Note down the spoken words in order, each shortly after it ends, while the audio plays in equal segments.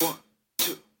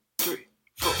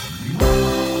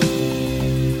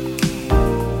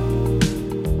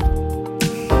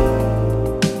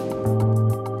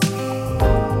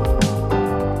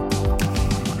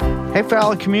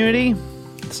Philo community.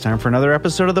 It's time for another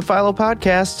episode of the Philo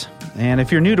Podcast. And if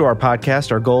you're new to our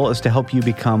podcast, our goal is to help you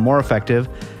become more effective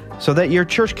so that your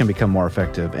church can become more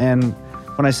effective. And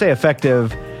when I say effective,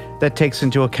 that takes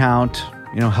into account,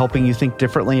 helping you think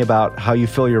differently about how you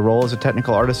fill your role as a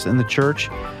technical artist in the church.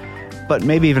 But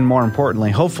maybe even more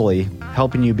importantly, hopefully,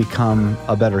 helping you become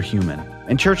a better human.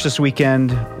 In church this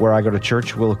weekend, where I go to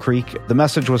church, Willow Creek, the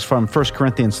message was from 1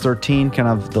 Corinthians 13, kind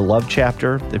of the love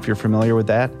chapter, if you're familiar with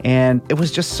that. And it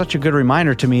was just such a good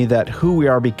reminder to me that who we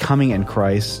are becoming in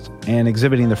Christ and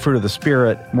exhibiting the fruit of the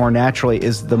Spirit more naturally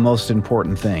is the most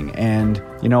important thing. And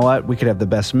you know what? We could have the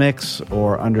best mix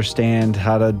or understand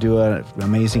how to do an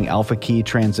amazing alpha key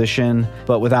transition,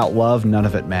 but without love, none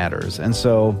of it matters. And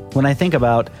so when I think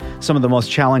about some of the most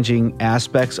challenging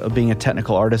aspects of being a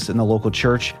technical artist in the local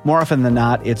church, more often than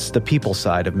not, it's the people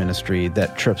side of ministry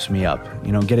that trips me up.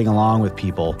 Getting along with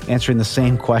people, answering the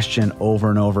same question over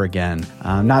and over again,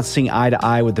 not seeing eye to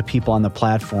eye with the people on the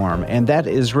platform. And that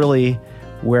is really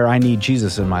where I need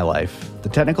Jesus in my life. The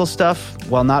technical stuff,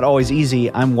 while not always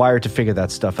easy, I'm wired to figure that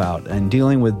stuff out. And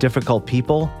dealing with difficult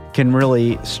people can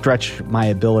really stretch my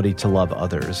ability to love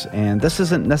others. And this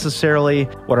isn't necessarily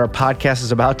what our podcast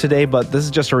is about today, but this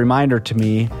is just a reminder to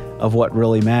me of what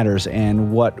really matters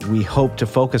and what we hope to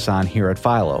focus on here at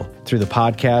Philo. Through the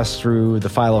podcast, through the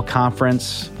Philo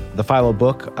conference, the Philo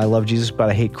book, I Love Jesus, But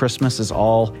I Hate Christmas, is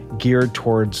all geared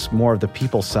towards more of the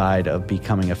people side of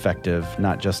becoming effective,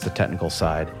 not just the technical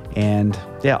side. And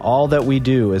all that we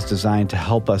do is designed to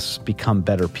help us become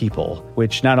better people,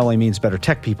 which not only means better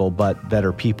tech people, but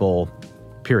better people,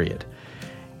 period.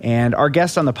 And our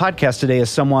guest on the podcast today is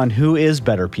someone who is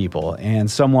better people and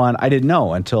someone I didn't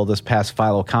know until this past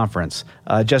Philo conference.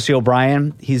 Jesse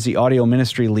O'Brien, he's the audio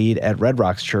ministry lead at Red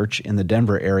Rocks Church in the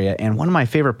Denver area. And one of my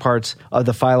favorite parts of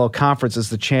the Philo conference is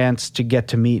the chance to get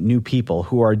to meet new people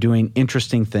who are doing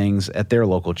interesting things at their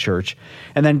local church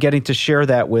and then getting to share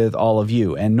that with all of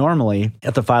you. And normally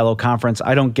at the Philo conference,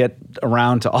 I don't get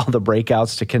around to all the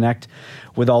breakouts to connect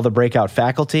with all the breakout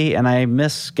faculty, and I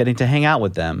miss getting to hang out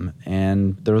with them.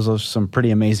 And there was some pretty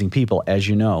amazing people, as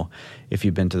you know, if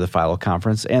you've been to the Philo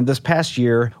conference. And this past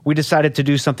year, we decided to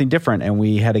do something different, and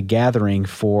we had a gathering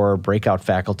for breakout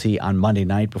faculty on Monday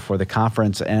night before the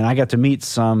conference, and I got to meet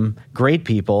some great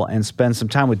people and spend some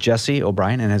time with Jesse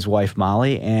O'Brien and his wife,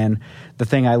 Molly. And the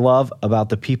thing I love about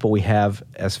the people we have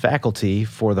as faculty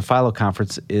for the Philo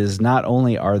conference is not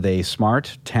only are they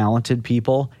smart, talented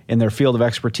people in their field of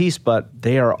expertise, but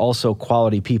they are also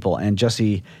quality people. And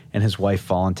Jesse and his wife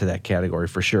fall into that category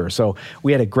for sure. So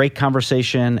we had a great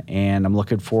conversation, and I'm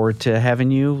looking forward to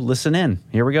having you listen in.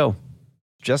 Here we go.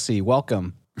 Jesse,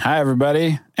 welcome. Hi,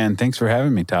 everybody, and thanks for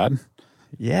having me, Todd.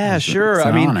 Yeah, sure. It's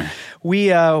an honor. We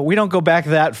don't go back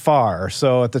that far.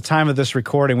 So at the time of this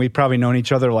recording, we've probably known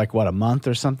each other a month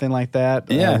or something like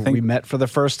that. Yeah, I think we met for the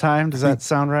first time. Does that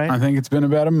sound right? I think it's been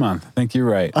about a month. I think you're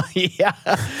right. Yeah.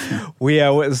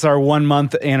 It's our 1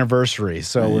 month anniversary.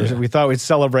 So we thought we'd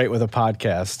celebrate with a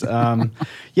podcast.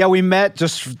 We met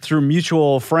just through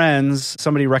mutual friends.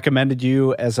 Somebody recommended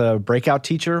you as a breakout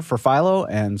teacher for Philo.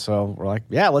 And so we're like,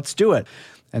 yeah, let's do it.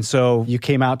 And so you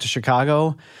came out to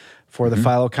Chicago for the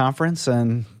Philo conference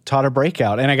and taught a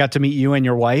breakout. And I got to meet you and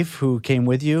your wife who came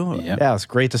with you. Yep. Yeah, it's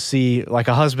great to see like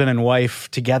a husband and wife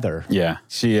together. Yeah,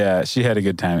 she had a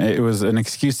good time. It was an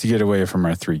excuse to get away from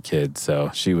our 3 kids,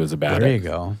 so she was about it. There you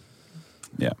go.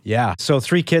 Yeah. Yeah. So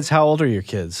 3 kids, how old are your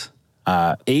kids?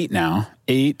 8 now.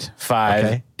 8,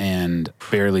 5, and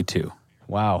barely 2.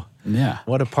 Wow. Yeah.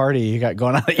 What a party you got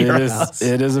going on at your house.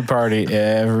 It is a party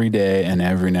every day and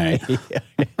every night.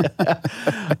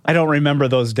 I don't remember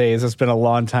those days. It's been a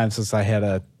long time since I had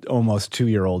a almost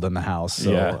 2-year-old in the house.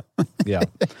 So, yeah.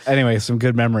 Anyway, some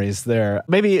good memories there.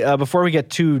 Maybe before we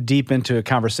get too deep into a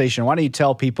conversation, why don't you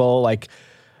tell people,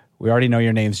 we already know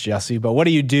your name's Jesse, but what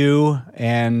do you do?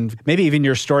 And maybe even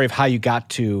your story of how you got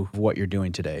to what you're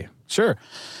doing today. Sure.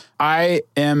 I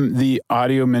am the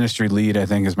audio ministry lead, I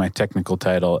think is my technical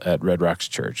title at Red Rocks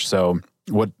Church. So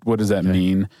what does that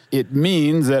mean? It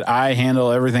means that I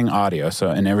handle everything audio,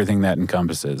 and everything that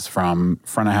encompasses from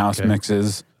front of house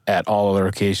mixes at all the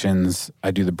locations. I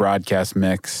do the broadcast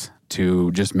mix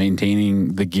to just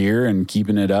maintaining the gear and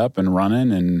keeping it up and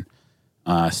running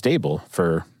and stable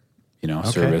for,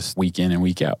 service week in and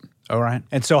week out. All right.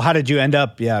 And so how did you end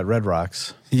up, at Red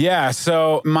Rocks? Yeah,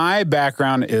 so my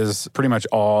background is pretty much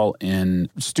all in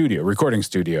recording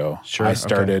studio. Sure. I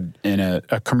started in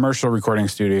a commercial recording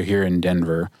studio here in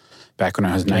Denver back when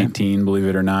I was 19, believe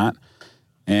it or not.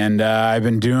 And I've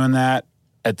been doing that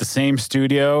at the same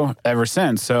studio ever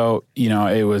since. So,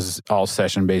 it was all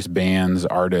session-based bands,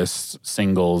 artists,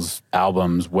 singles,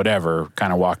 albums, whatever,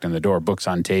 kind of walked in the door, books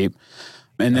on tape.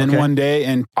 And then one day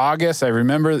in August, I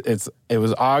remember it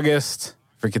was August,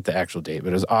 forget the actual date, but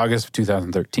it was August of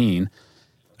 2013.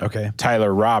 Okay.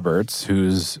 Tyler Roberts,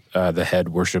 who's the head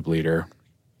worship leader,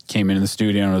 came into the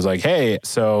studio and was like, hey,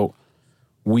 so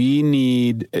we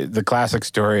need the classic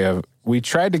story of we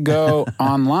tried to go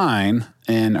online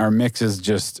and our mixes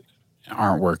just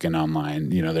aren't working online.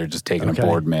 They're just taking a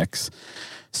board mix.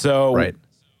 So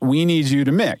we need you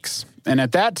to mix. And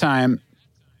at that time,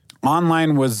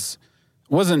 online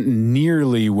wasn't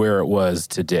nearly where it was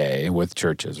today with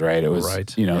churches, right? It was,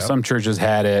 some churches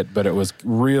had it, but it was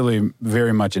really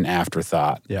very much an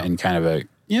afterthought and kind of a,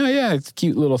 it's a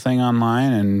cute little thing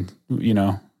online and,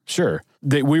 sure.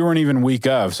 We weren't even week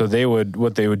of, so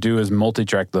what they would do is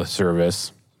multi-track the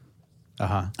service,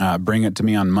 bring it to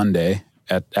me on Monday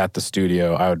at the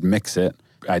studio. I would mix it.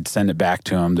 I'd send it back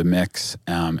to them to mix,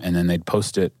 and then they'd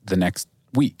post it the next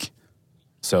week.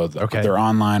 So their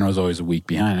online was always a week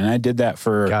behind. And I did that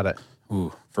for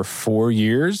 4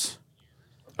 years.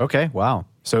 Okay, wow.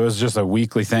 So it was just a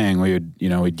weekly thing. We'd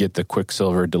get the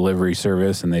Quicksilver delivery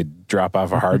service and they'd drop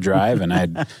off a hard drive and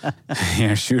I'd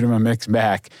shoot them a mix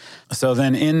back. So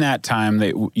then in that time,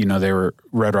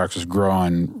 Red Rocks was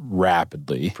growing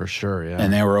rapidly. For sure, yeah.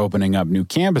 And they were opening up new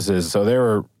campuses. So they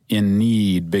were in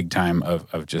need big time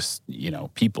of just,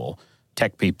 people,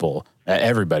 tech people,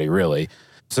 everybody really.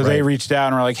 So they reached out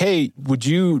and were like, hey, would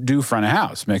you do mix front of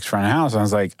house? And I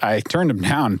was like, I turned them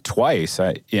down twice.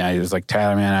 I was like,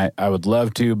 Tyler, man, I would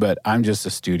love to, but I'm just a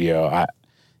studio.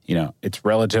 It's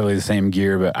relatively the same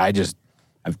gear, but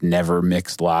I've never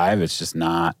mixed live. It's just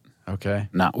not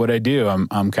what I do.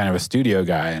 I'm kind of a studio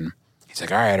guy. And he's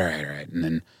like, all right. And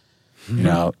then,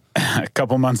 a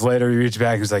couple months later, he reached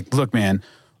back and was like, look, man,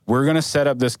 we're going to set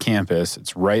up this campus.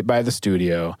 It's right by the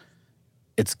studio.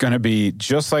 It's going to be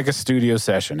just like a studio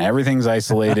session. Everything's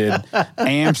isolated.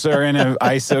 Amps are in an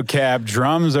ISO cab.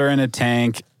 Drums are in a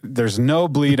tank. There's no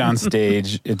bleed on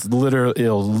stage.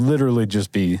 It'll literally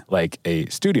just be like a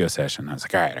studio session. I was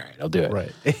like, all right, I'll do it.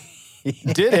 Right.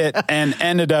 Did it and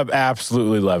ended up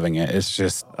absolutely loving it. It's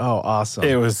just awesome.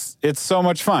 It's so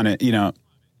much fun.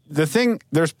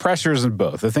 There's pressures in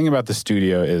both. The thing about the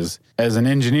studio is, as an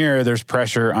engineer, there's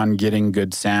pressure on getting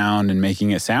good sound and making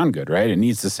it sound good, right? It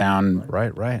needs to sound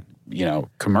right.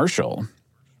 Commercial.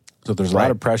 So there's a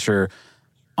lot of pressure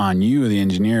on you, the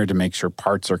engineer, to make sure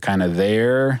parts are kind of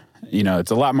there.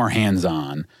 It's a lot more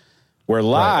hands-on. Where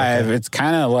live, it's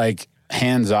kind of like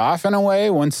hands-off in a way.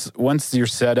 Once you're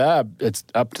set up, it's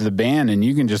up to the band, and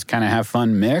you can just kind of have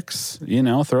fun mix,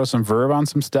 throw some verb on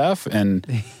some stuff. And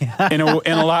in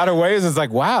a lot of ways, it's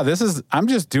like, wow, I'm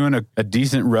just doing a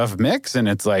decent rough mix, and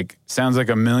it's like, sounds like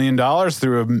 $1 million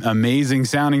through an amazing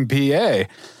sounding PA.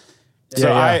 So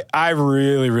I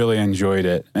really, really enjoyed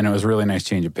it, and it was a really nice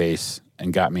change of pace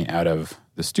and got me out of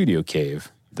the studio cave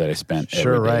that I spent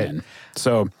every day in.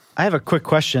 So I have a quick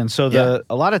question. So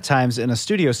a lot of times in a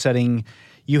studio setting,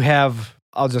 you have,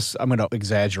 I'm going to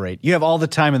exaggerate. You have all the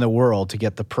time in the world to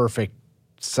get the perfect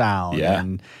sound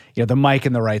and the mic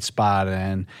in the right spot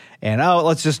and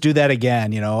let's just do that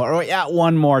again, or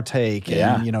one more take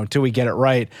and till we get it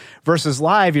right. Versus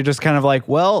live, you're just kind of like,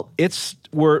 well, it's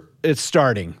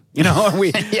starting. Who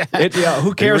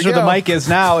cares where the mic is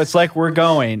now? It's like we're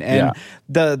going, and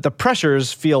the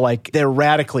pressures feel like they're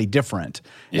radically different.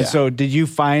 And so, did you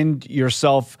find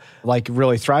yourself like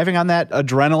really thriving on that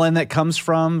adrenaline that comes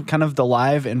from kind of the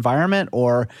live environment,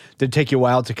 or did it take you a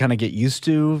while to kind of get used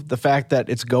to the fact that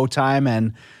it's go time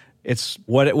and it's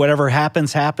whatever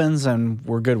happens, and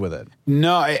we're good with it?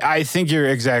 No, I think you're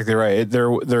exactly right.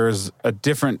 There's a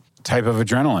different type of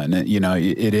adrenaline.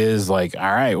 It is like,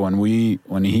 all right, when we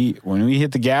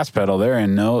hit the gas pedal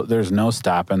there's no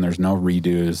stopping, there's no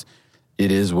redos.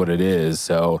 It is what it is.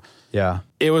 So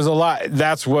it was a lot.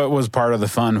 That's what was part of the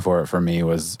fun for me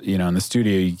was, in the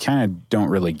studio, you kind of don't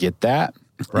really get that.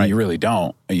 Right. You really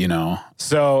don't,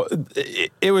 So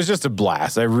it was just a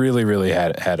blast. I really, really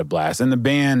had a blast. And the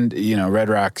band, Red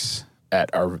Rocks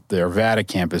at the Arvada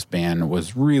campus band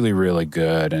was really, really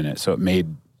good. And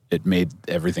it made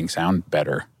everything sound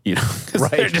better, because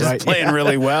they're just playing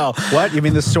really well. What? You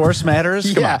mean the source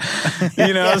matters? Come on.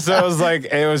 So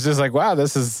it was just like, wow,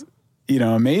 this is,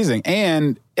 amazing.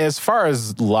 And as far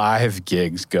as live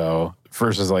gigs go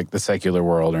versus like the secular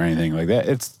world or anything like that,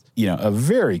 it's, a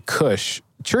very cush.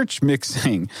 Church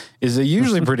mixing is a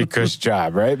usually pretty cush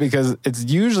job, right? Because it's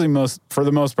usually for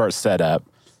the most part set up.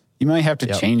 You might have to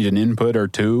change an input or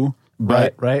two,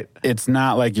 But right. it's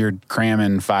not like you're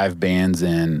cramming 5 bands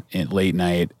in late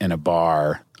night in a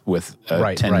bar with a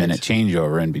 10-minute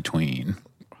changeover in between.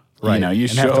 Right. You know, you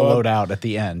and show have to up, load out at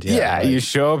the end. Yeah, you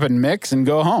show up and mix and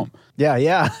go home.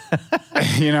 Yeah.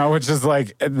 You know, which is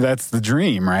like, that's the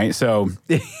dream, right? So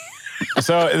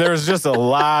there's just a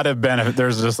lot of benefit.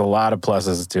 There's just a lot of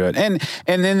pluses to it. And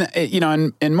then, you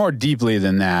know, and more deeply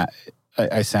than that,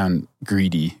 I sound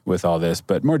greedy with all this,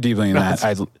 but more deeply than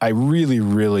that, I really,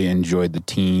 really enjoyed the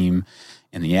team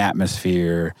and the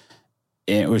atmosphere.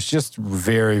 It was just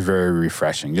very, very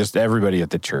refreshing. Just everybody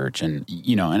at the church. And,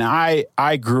 you know, and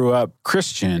I grew up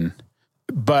Christian,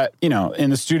 but, you know, in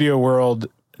the studio world,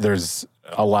 there's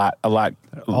a lot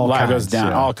goes down.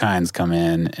 Yeah. All kinds come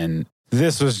in. And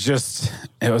this was just,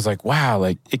 it was like, wow,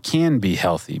 like it can be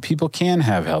healthy. People can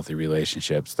have healthy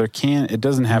relationships. It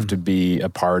doesn't have to be a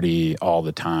party all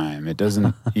the time. It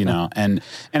doesn't, you know, and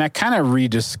I kind of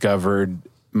rediscovered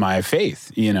my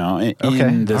faith, you know,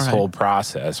 in this whole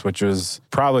process, which was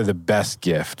probably the best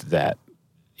gift that,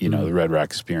 you know, the Red Rock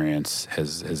experience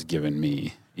has given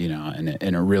me, you know, and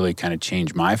it really kind of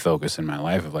changed my focus in my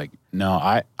life of like,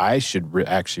 no, I should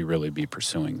actually really be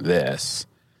pursuing this,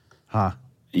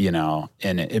 you know,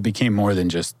 and it became more than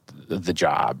just the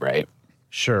job, right?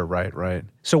 Sure, right.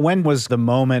 So when was the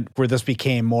moment where this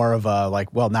became more of a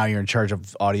like, well, now you're in charge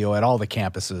of audio at all the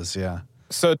campuses? Yeah.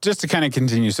 So just to kind of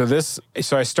continue, so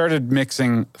I started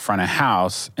mixing front of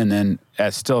house, and then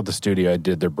still at the studio, I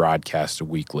did their broadcast a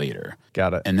week later.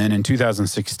 Got it. And then in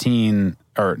 17,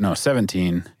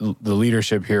 the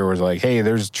leadership here was like, hey,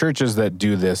 there's churches that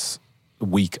do this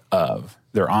week of.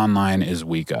 Their online is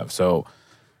week of. So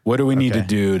what do we need to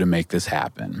do to make this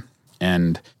happen?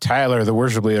 And Tyler, the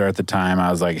worship leader at the time,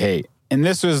 I was like, hey, and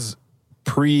this was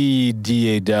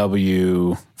pre-DAW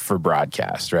for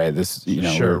broadcast, right? This, you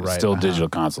know, we're still digital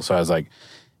console. So I was like,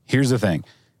 here's the thing.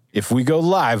 If we go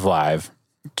live,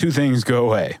 2 things go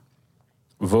away.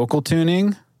 Vocal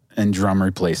tuning and drum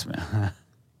replacement.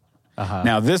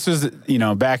 Now, this was, you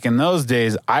know, back in those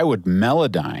days, I would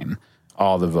melodyne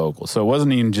all the vocals. So it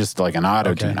wasn't even just like an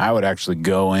auto tune. I would actually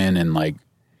go in and like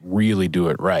really do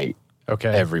it right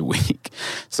every week.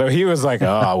 So he was like,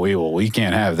 oh, we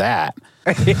can't have that.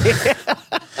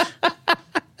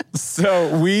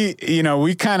 So we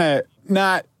kind of,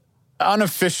 not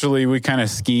unofficially, we kind of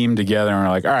schemed together and we're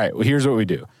like, all right, well, here's what we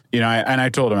do. You know, I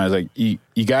told him, I was like, you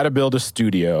got to build a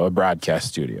studio, a broadcast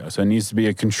studio. So it needs to be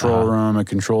a control room, a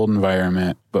controlled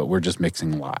environment, but we're just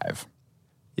mixing live.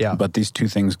 Yeah. But these 2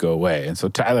 things go away. And so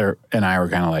Tyler and I were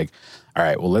kind of like, all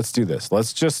right, well, let's do this.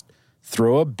 Let's just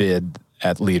throw a bid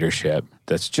at leadership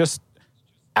that's just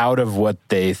out of what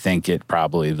they think it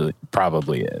probably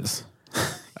is.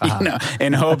 You know,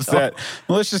 in hopes that,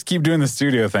 well, let's just keep doing the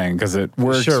studio thing because it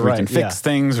works. We can fix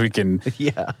things. We can.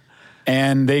 Yeah.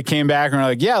 And they came back and were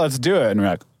like, yeah, let's do it. And we're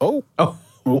like, oh,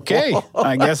 okay.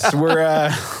 I guess we're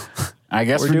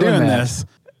doing this.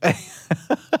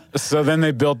 So then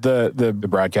they built the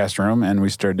broadcast room and we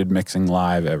started mixing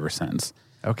live ever since.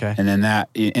 Okay. And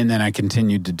then I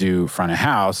continued to do front of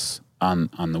house on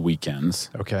the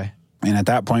weekends. Okay. And at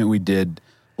that point we did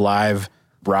live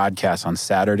broadcasts on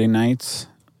Saturday nights.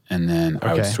 And then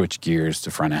I would switch gears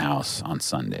to front of house on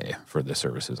Sunday for the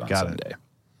services on Sunday.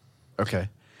 Okay.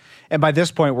 And by this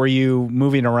point, were you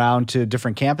moving around to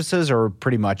different campuses or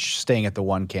pretty much staying at the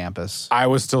one campus? I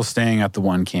was still staying at the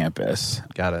one campus.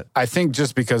 Got it. I think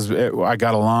just because I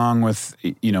got along with,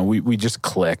 you know, we just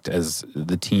clicked as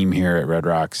the team here at Red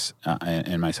Rocks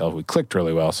and myself, we clicked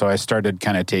really well. So I started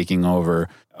kind of taking over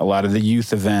a lot of the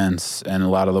youth events and a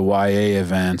lot of the YA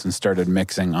events and started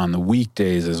mixing on the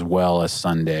weekdays as well as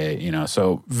Sunday, you know.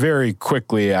 So very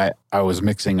quickly, I was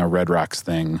mixing a Red Rocks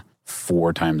thing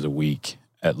 4 times a week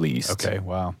at least. Okay,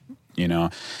 wow. You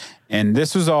know, and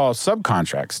this was all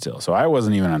subcontract still, so I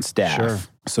wasn't even on staff. Sure.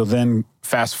 So then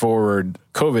fast forward,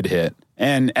 COVID hit.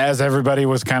 And as everybody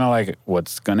was kind of like,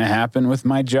 what's going to happen with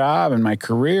my job and my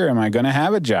career? Am I going to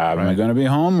have a job? Am I going to be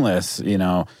homeless? You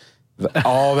know,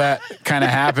 all that kind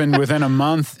of happened within a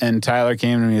month. And Tyler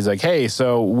came to me, he's like, hey,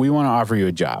 so we want to offer you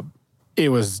a job. It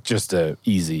was just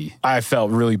easy. I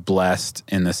felt really blessed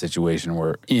in the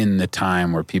situation in the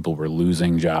time where people were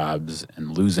losing jobs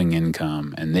and losing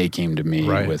income, and they came to me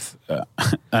with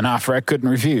an offer I couldn't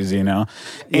refuse, you know?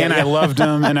 And I loved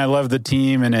them and I loved the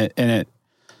team, and it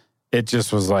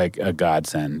just was like a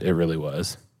godsend. It really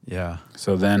was. Yeah.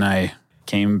 So then I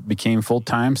became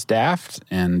full-time staffed,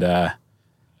 and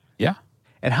yeah.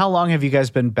 And how long have you guys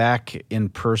been back in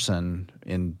person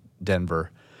in Denver?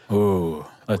 Ooh.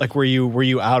 Like were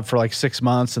you out for like 6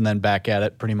 months and then back at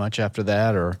it pretty much after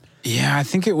that, or? Yeah, I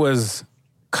think it was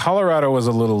Colorado was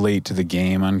a little late to the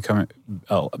game on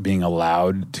being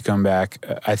allowed to come back.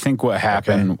 I think what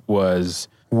happened was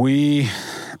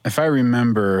if I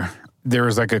remember, there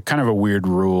was like a kind of a weird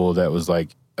rule that was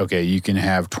like, okay, you can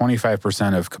have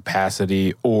 25% of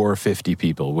capacity or 50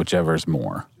 people, whichever's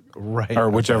more. Right. Or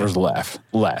whichever's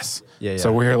less. Yeah.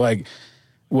 So we were like,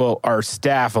 well, our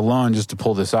staff alone just to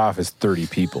pull this off is 30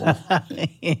 people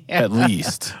at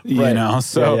least, you know?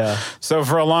 So, so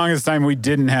for the longest time, we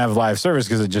didn't have live service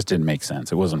because it just didn't make sense.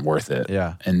 It wasn't worth it.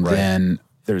 Yeah. And then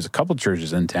there's a couple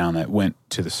churches in town that went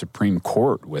to the Supreme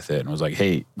Court with it and was like,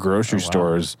 hey, grocery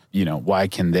stores, you know, why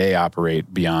can they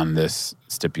operate beyond this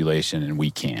stipulation and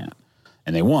we can't?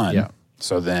 And they won. Yeah.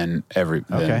 So then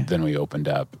then we opened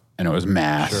up and it was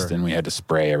masked and we had to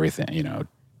spray everything, you know,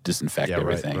 disinfect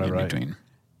everything in between.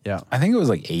 Yeah. I think it was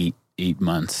like eight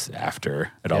months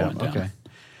after it all went down. Okay.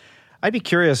 I'd be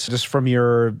curious, just from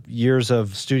your years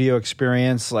of studio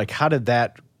experience, like how did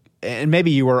that, and maybe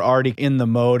you were already in the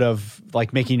mode of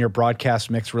like making your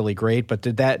broadcast mix really great, but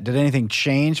did anything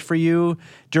change for you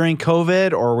during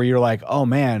COVID, or were you like, oh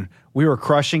man, we were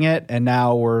crushing it and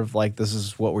now we're like, this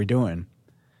is what we're doing?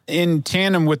 In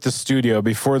tandem with the studio,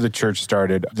 before the church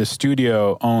started, the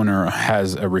studio owner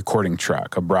has a recording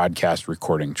truck, a broadcast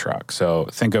recording truck. So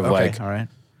think of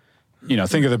you know,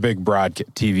 think of the big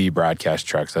TV broadcast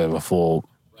trucks that have a full,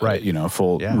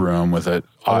 room with a...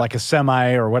 like a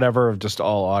semi or whatever, just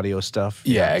all audio stuff.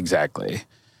 Yeah, exactly.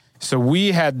 So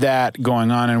we had that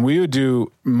going on, and we would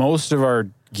do most of our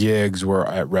gigs were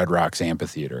at Red Rocks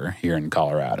Amphitheater here in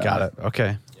Colorado. Got it.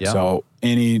 Okay. Yeah. So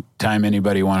anytime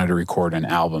anybody wanted to record an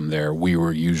album there, we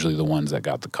were usually the ones that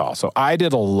got the call. So I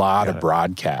did a lot of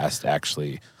broadcast,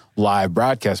 actually, live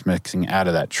broadcast mixing out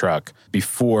of that truck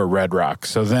before Red Rocks.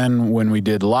 So then when we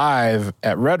did live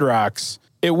at Red Rocks,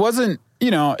 it wasn't, you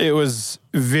know, it was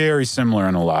very similar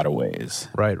in a lot of ways.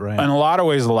 Right. In a lot of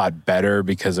ways, a lot better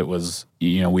because it was,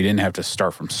 you know, we didn't have to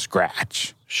start from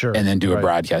scratch. Sure. And then do a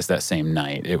broadcast that same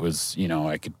night. It was, you know,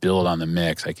 I could build on the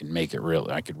mix. I could make it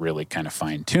I could really kind of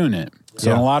fine tune it.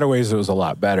 So in a lot of ways, it was a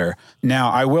lot better.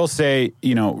 Now, I will say,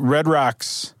 you know, Red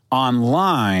Rocks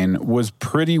Online was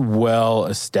pretty well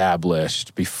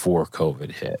established before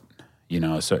COVID hit, you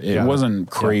know, so it wasn't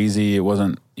crazy. Yeah. It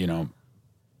wasn't, you know.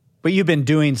 But you've been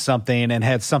doing something and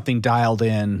had something dialed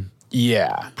in.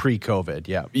 Yeah. Pre-COVID,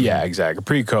 yeah. Yeah, exactly.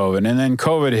 Pre-COVID. And then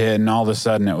COVID hit, and all of a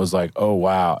sudden it was like, oh,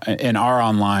 wow. And our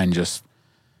online just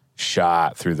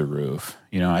shot through the roof.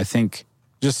 You know, I think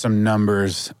just some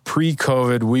numbers.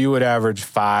 Pre-COVID, we would average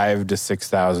 5,000 to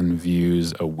 6,000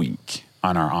 views a week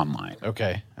on our online.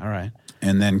 Okay, all right.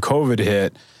 And then COVID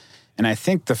hit, and I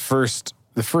think the first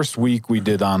week we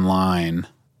did online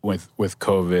with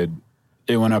COVID,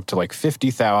 it went up to like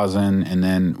 50,000, and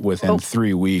then within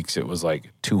 3 weeks, it was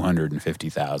like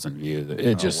 250,000 views.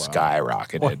 It just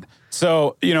skyrocketed. What?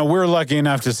 So, you know, we're lucky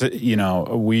enough to, you know,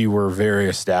 we were very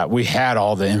established. We had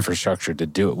all the infrastructure to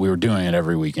do it. We were doing it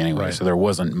every week anyway, so there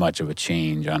wasn't much of a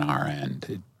change on our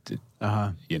end,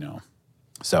 you know.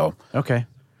 So. Okay.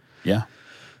 Yeah.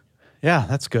 Yeah,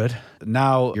 that's good.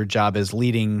 Now your job is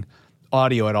leading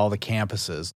audio at all the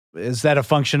campuses. Is that a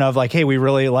function of like, hey, we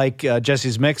really like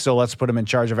Jesse's mix, so let's put him in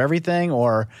charge of everything?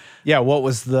 Or, what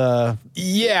was the...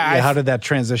 how did that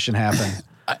transition happen?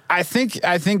 I think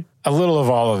a little of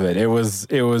all of it. It was.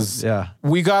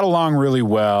 We got along really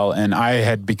well, and I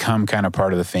had become kind of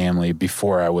part of the family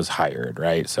before I was hired,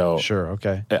 right? So sure,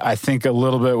 okay. I think a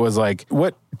little bit was like,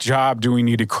 what job do we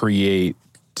need to create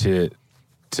to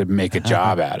make a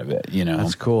job out of it? You know,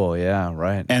 that's cool. Yeah,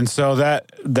 right. And so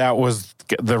that was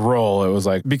the role. It was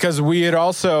like, because we had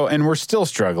also, and we're still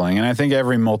struggling, and I think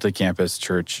every multi-campus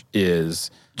church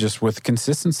is, just with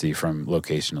consistency from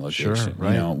location to location. Sure,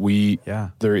 right. You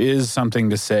know, there is something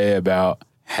to say about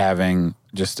having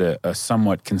just a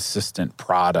somewhat consistent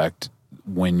product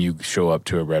when you show up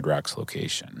to a Red Rocks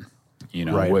location. You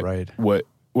know,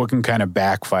 what can kind of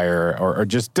backfire or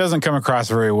just doesn't come across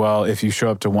very well if you show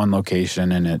up to one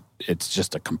location and it's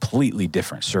just a completely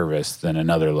different service than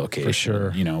another location. For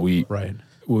sure. You know, we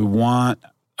want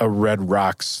a Red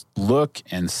Rocks look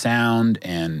and sound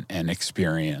and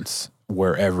experience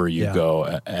wherever you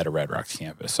go at a Red Rocks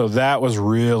campus. So that was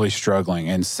really struggling,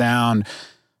 and sound,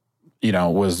 you know,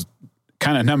 was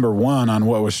kind of number one on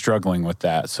what was struggling with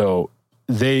that. So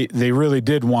they really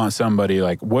did want somebody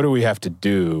like, what do we have to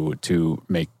do to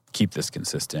keep this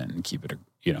consistent and keep it,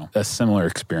 you know, a similar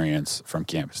experience from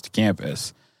campus to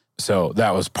campus. So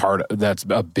that was that's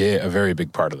a very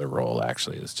big part of the role,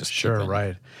 actually, is just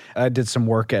right. I did some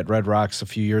work at Red Rocks a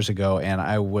few years ago, and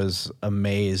I was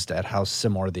amazed at how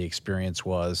similar the experience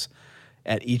was.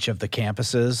 at each of the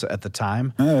campuses at the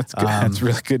time. Oh, that's good. That's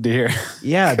really good to hear.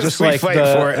 Yeah, just we like fight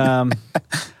for it.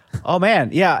 Oh man,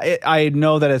 yeah. I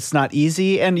know that it's not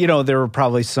easy, and there were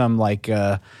probably some like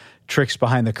tricks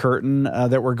behind the curtain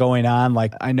that were going on.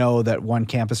 Like I know that one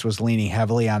campus was leaning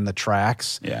heavily on the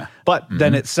tracks. Yeah, but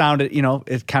then it sounded,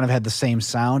 it kind of had the same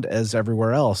sound as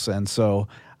everywhere else, and so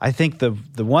I think the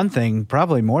one thing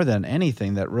probably more than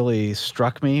anything that really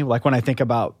struck me, like when I think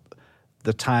about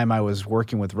the time I was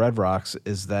working with Red Rocks,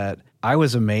 is that I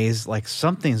was amazed, like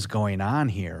something's going on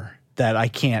here that I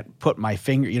can't put my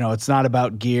finger, it's not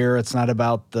about gear, it's not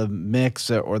about the mix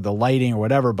or the lighting or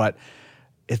whatever, but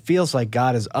it feels like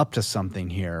God is up to something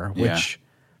here, which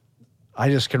I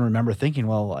just can remember thinking,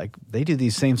 well, like they do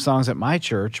these same songs at my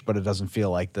church, but it doesn't feel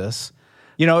like this.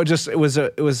 It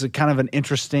was a kind of an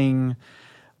interesting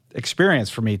experience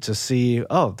for me to see,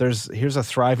 here's a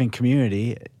thriving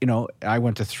community. I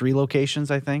went to 3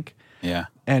 locations, I think. Yeah.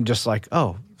 And just like,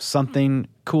 something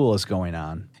cool is going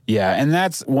on. Yeah, and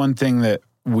that's one thing that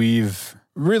we've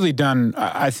really done,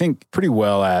 I think, pretty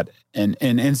well at, and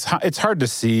it's hard to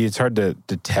see, it's hard to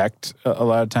detect a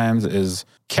lot of times, is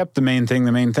kept the main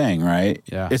thing, right?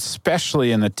 Yeah.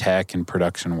 Especially in the tech and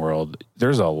production world,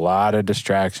 there's a lot of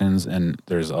distractions, and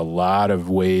there's a lot of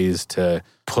ways to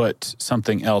put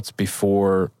something else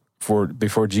before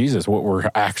Jesus, what we're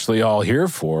actually all here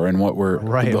for, and what we're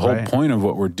the whole point of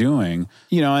what we're doing.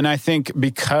 And I think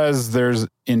because there's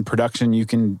in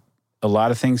production, a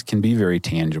lot of things can be very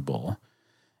tangible,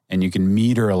 and you can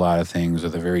meter a lot of things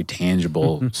with a very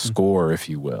tangible score, if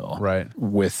you will, right?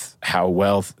 With how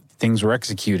well things were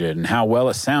executed, and how well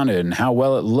it sounded, and how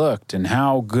well it looked, and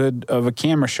how good of a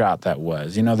camera shot that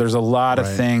was. There's a lot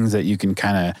of things that you can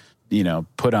kind of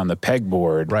put on the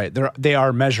pegboard. Right. They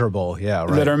are measurable. Yeah.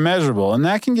 Right. That are measurable. And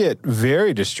that can get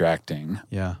very distracting.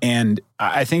 Yeah. And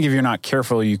I think if you're not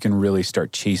careful, you can really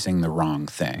start chasing the wrong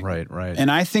thing. Right. And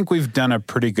I think we've done a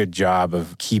pretty good job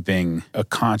of keeping a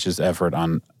conscious effort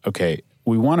on, okay,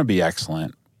 we want to be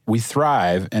excellent. We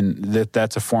thrive, and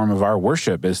that's a form of our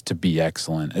worship, is to be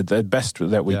excellent at the best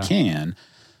that we can.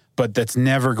 But that's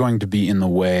never going to be in the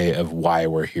way of why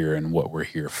we're here and what we're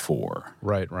here for.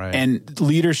 Right. And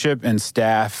leadership and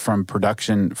staff from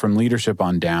leadership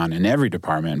on down in every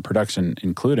department, production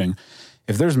including,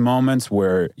 if there's moments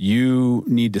where you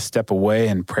need to step away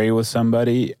and pray with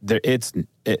somebody,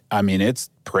 it's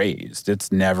praised.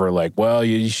 It's never like, well,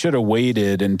 you should have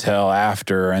waited until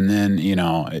after, and then,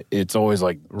 it's always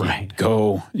like,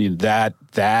 go,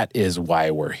 that is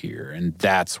why we're here, and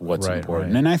that's what's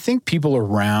important. And I think people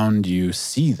around you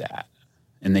see that,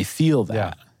 and they feel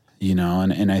that,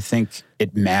 and I think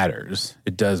it matters.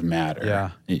 It does matter.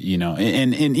 Yeah.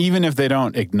 And even if they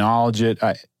don't acknowledge it,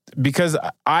 because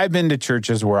I've been to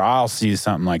churches where I'll see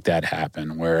something like that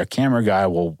happen, where a camera guy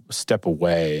will step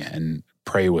away and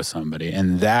pray with somebody,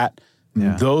 and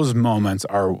those moments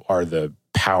are the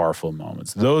powerful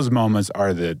moments. Those moments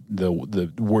are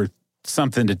the worth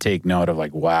something to take note of.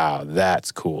 Like, wow,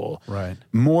 that's cool. Right.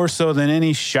 More so than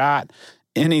any shot,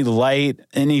 any light,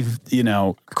 any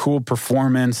cool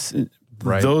performance.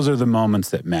 Right. Those are the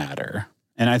moments that matter.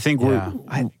 And I think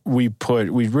we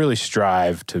really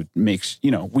strive to make,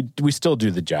 we still do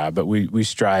the job, but we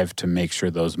strive to make sure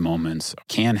those moments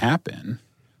can happen.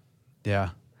 Yeah.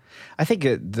 I think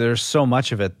there's so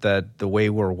much of it that the way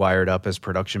we're wired up as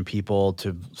production people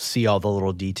to see all the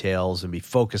little details and be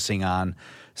focusing on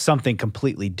something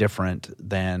completely different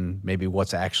than maybe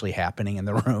what's actually happening in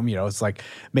the room. It's like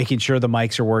making sure the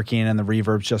mics are working and the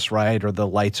reverb's just right, or the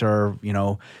lights are,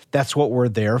 that's what we're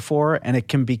there for. And it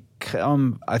can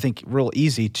become, I think, real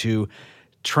easy to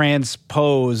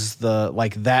transpose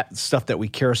that stuff that we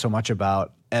care so much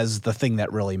about as the thing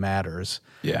that really matters.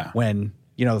 Yeah. When,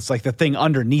 it's like the thing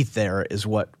underneath there is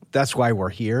that's why we're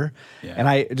here. Yeah. And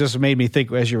it just made me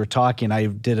think, as you were talking, I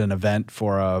did an event it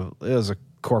was a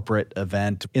corporate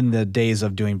event in the days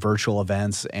of doing virtual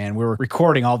events, and we were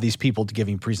recording all these people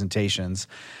giving presentations.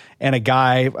 And a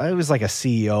guy, it was like a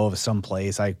CEO of some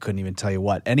place, I couldn't even tell you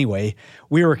what. Anyway,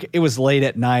 it was late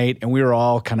at night, and we were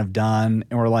all kind of done,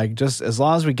 and we're like, just as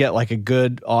long as we get like a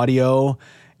good audio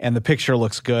and the picture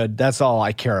looks good, that's all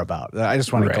I care about. I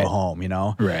just want to go home,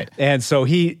 Right. And so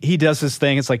he does his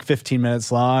thing. It's like 15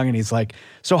 minutes long, and he's like,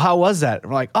 so how was that?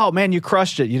 And we're like, oh, man, you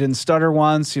crushed it. You didn't stutter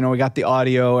once. We got the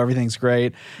audio. Everything's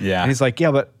great. Yeah. And he's like, yeah,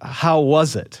 but how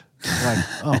was it? I'm like,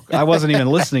 oh, I wasn't even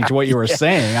listening to what you were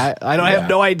saying. I have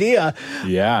no idea.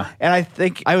 Yeah. And I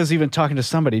think I was even talking to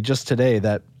somebody just today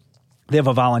that they have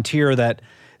a volunteer that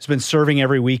has been serving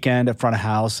every weekend at front of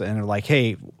house, and they're like,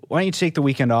 hey, why don't you take the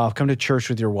weekend off, come to church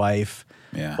with your wife,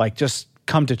 just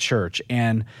come to church.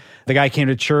 And the guy came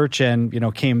to church and,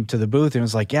 came to the booth and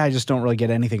was like, yeah, I just don't really get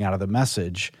anything out of the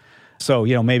message. So,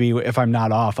 maybe if I'm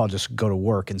not off, I'll just go to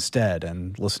work instead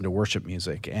and listen to worship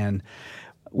music. And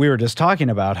we were just talking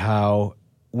about how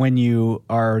when you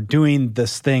are doing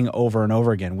this thing over and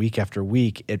over again, week after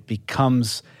week, it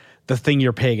becomes the thing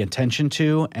you're paying attention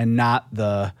to and not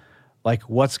the, like,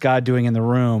 what's God doing in the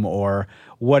room, or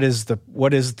what is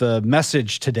the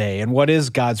message today, and what is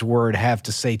God's word have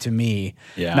to say to me?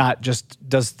 Yeah. Not just,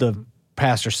 does the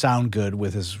pastor sound good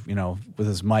with his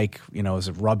mic, is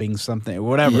it rubbing something,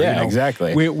 whatever. Yeah,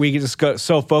 exactly. We just go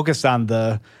so focused on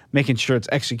the making sure it's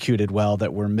executed well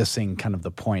that we're missing kind of the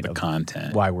point of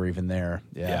content, why we're even there.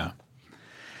 Yeah.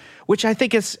 Which I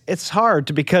think it's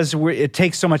hard because it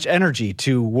takes so much energy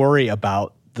to worry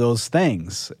about those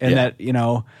things, and that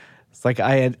it's like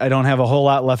I don't have a whole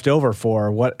lot left over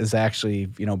for what is actually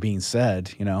being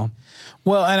said.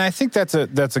 Well, and I think that's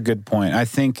a good point. I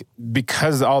think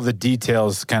because all the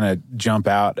details kind of jump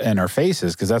out in our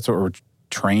faces, because that's what we're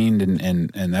trained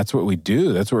and that's what we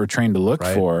do. That's what we're trained to look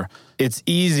for. It's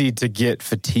easy to get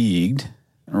fatigued,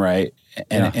 right?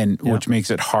 And which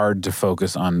makes it hard to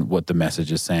focus on what the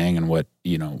message is saying and what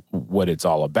it's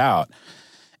all about.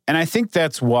 And I think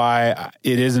that's why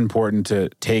it is important to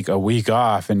take a week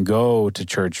off and go to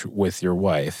church with your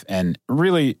wife and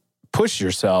really push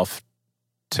yourself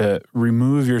to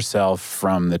remove yourself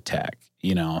from the tech,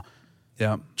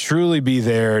 truly be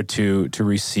there to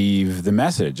receive the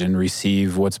message and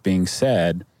receive what's being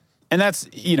said. And that's,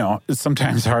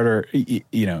 sometimes harder,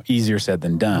 easier said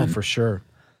than done. Oh, for sure.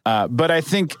 But I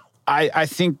think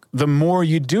the more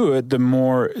you do it,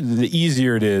 the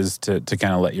easier it is to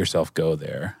kind of let yourself go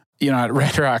there. At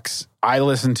Red Rocks, I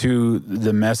listen to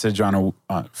the message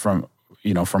from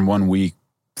 1 week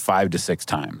 5 to 6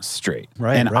 times straight.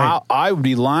 Right. And I would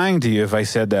be lying to you if I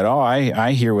said that.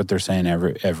 I hear what they're saying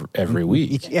every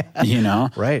week. Yeah.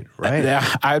 Right.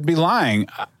 I'd be lying.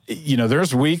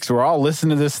 There's weeks where I'll listen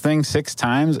to this thing 6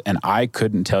 times and I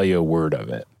couldn't tell you a word of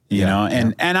it.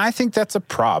 And I think that's a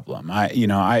problem.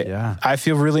 I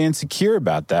feel really insecure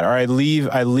about that. Or I leave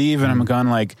and I'm going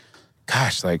like,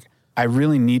 gosh, like I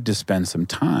really need to spend some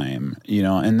time,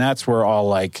 and that's where all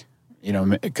like,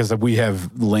 because we have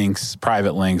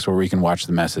private links where we can watch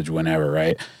the message whenever,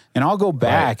 right? And I'll go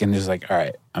back and just like, all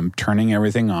right, I'm turning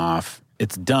everything off.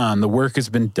 It's done. The work has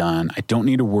been done. I don't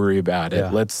need to worry about it.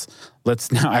 Yeah.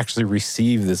 Let's now actually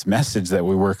receive this message that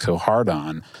we work so hard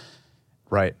on.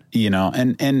 Right.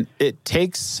 And it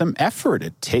takes some effort.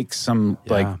 It takes some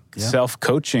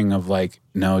self-coaching of like,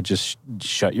 no, just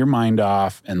shut your mind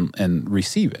off and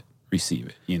receive it,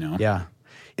 Yeah.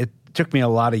 It took me a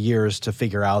lot of years to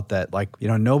figure out that, like,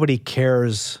 nobody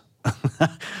cares.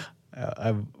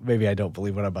 Maybe I don't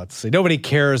believe what I'm about to say. Nobody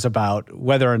cares about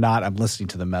whether or not I'm listening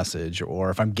to the message or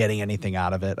if I'm getting anything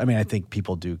out of it. I mean, I think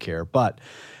people do care, but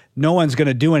no one's going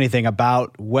to do anything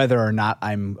about whether or not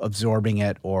I'm absorbing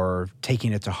it or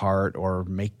taking it to heart or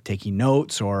taking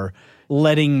notes or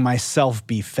letting myself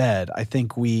be fed. I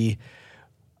think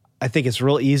it's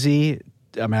real easy.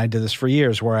 I mean, I did this for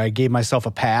years where I gave myself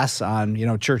a pass on,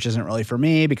 church isn't really for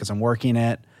me because I'm working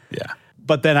it. Yeah.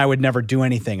 But then I would never do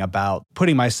anything about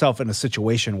putting myself in a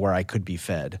situation where I could be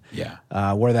fed. Yeah.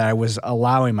 Where that I was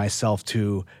allowing myself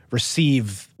to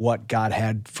receive what God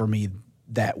had for me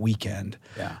that weekend.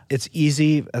 Yeah. It's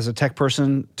easy as a tech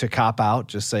person to cop out,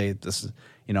 just say this is,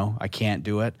 I can't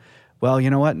do it. Well, you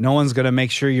know what? No one's going to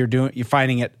make sure you're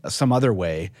finding it some other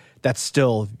way. That's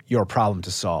still your problem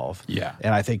to solve. Yeah.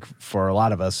 And I think for a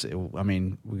lot of us,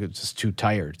 we're just too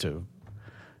tired to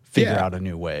figure out a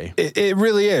new way. It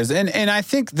really is. And I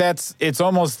think it's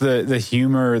almost the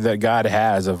humor that God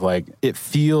has of like, it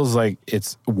feels like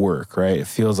it's work, right? It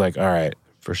feels like, all right,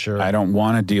 for sure, I don't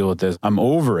want to deal with this. I'm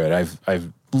over it.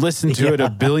 I've listened to it a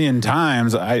billion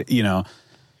times. I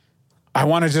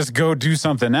want to just go do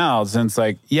something else. And it's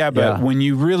like, but when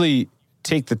you really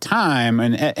take the time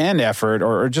and effort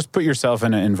or just put yourself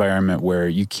in an environment where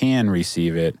you can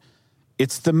receive it,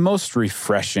 it's the most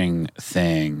refreshing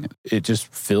thing. It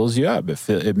just fills you up.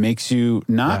 It makes you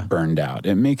not burned out.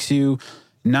 It makes you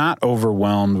not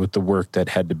overwhelmed with the work that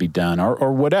had to be done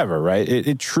or whatever, right?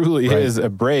 It truly is a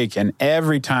break. And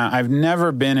every time, I've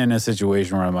never been in a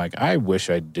situation where I'm like, I wish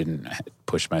I didn't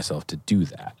push myself to do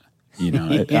that.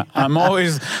 I'm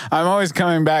always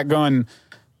coming back going,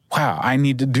 wow, I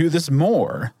need to do this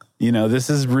more.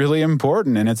 This is really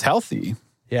important and it's healthy.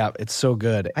 Yeah, it's so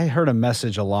good. I heard a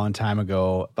message a long time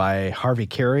ago by Harvey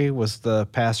Carey was the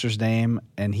pastor's name,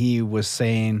 and he was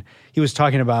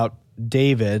talking about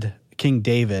David, King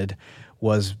David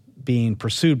was being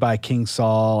pursued by King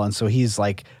Saul, and so he's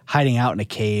like hiding out in a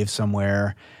cave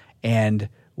somewhere, And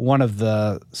one of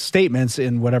the statements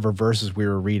in whatever verses we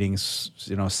were reading,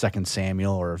 2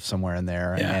 Samuel or somewhere in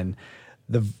there, and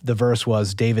the verse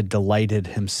was, David delighted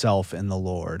himself in the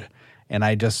Lord. And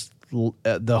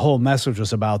the whole message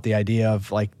was about the idea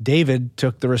of like David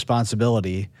took the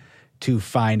responsibility to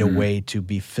find a way to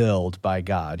be filled by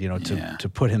God, to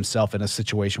put himself in a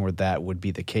situation where that would be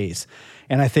the case.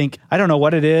 And I think, I don't know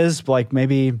what it is, like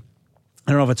maybe,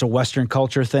 I don't know if it's a Western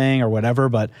culture thing or whatever,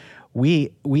 but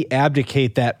we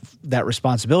abdicate that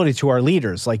responsibility to our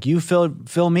leaders. Like, you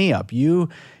fill me up, you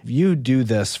do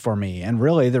this for me. And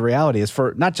really the reality is,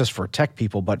 for not just for tech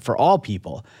people, but for all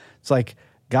people, it's like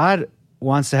God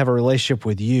wants to have a relationship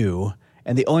with you.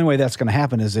 And the only way that's going to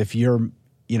happen is if you're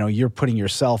putting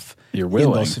yourself in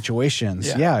those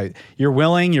situations. Yeah. You're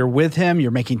willing, you're with him,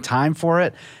 you're making time for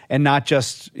it, and not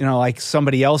just, like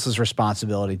somebody else's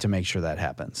responsibility to make sure that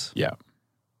happens. Yeah.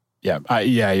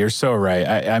 Yeah. You're so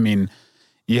right. I mean,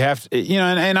 you have to,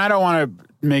 and I don't want to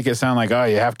make it sound like, oh,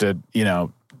 you have to,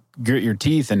 grit your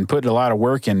teeth and put a lot of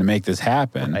work in to make this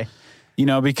happen,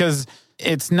 right. Because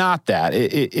it's not that.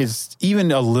 It's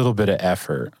even a little bit of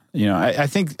effort. I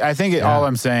think all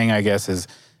I'm saying, I guess, is,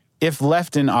 if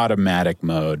left in automatic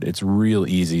mode, it's real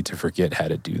easy to forget how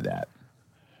to do that.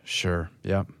 Sure.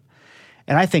 Yep.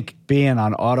 And I think being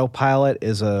on autopilot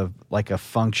is a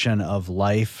function of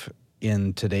life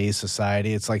in today's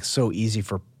society. It's like so easy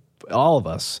for all of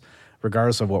us,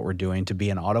 regardless of what we're doing, to be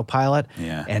an autopilot.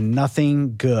 Yeah. And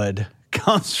nothing good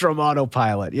comes from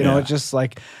autopilot. It's just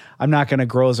like, I'm not going to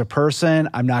grow as a person.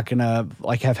 I'm not going to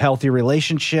have healthy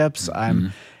relationships.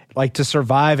 I'm to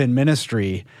survive in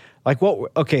ministry.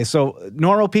 So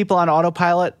normal people on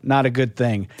autopilot, not a good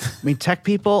thing. I mean, tech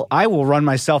people, I will run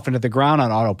myself into the ground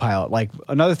on autopilot. Like,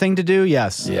 another thing to do,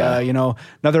 yes. Yeah.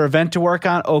 Another event to work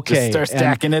on, okay. Just start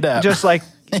stacking it up. Just like,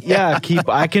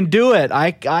 I can do it.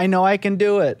 I know I can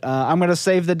do it. I'm going to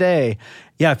save the day.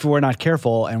 Yeah, if we're not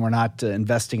careful and we're not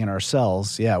investing in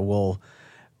ourselves, we'll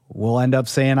end up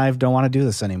saying, I don't want to do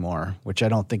this anymore, which I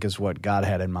don't think is what God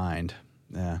had in mind.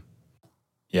 Yeah.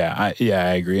 Yeah,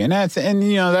 I agree, and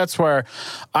that's where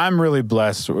I'm really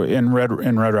blessed. In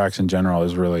Red Rocks in general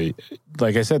is really,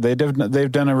 like I said,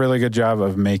 they've done a really good job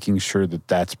of making sure that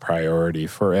that's priority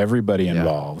for everybody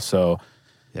involved. So,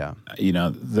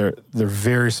 they're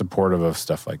very supportive of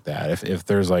stuff like that. If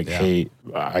there's hey,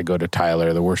 I go to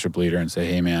Tyler, the worship leader, and say,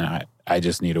 hey man, I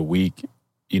just need a week,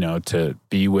 to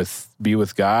be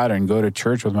with God and go to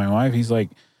church with my wife. He's like,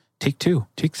 take 2,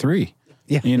 take 3.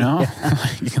 Yeah. do,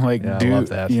 make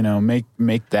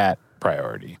that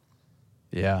priority.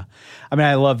 Yeah. I mean,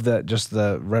 I love that just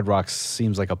the Red Rocks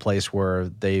seems like a place where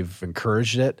they've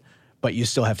encouraged it, but you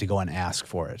still have to go and ask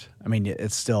for it. I mean,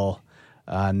 it's still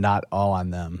not all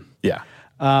on them. Yeah.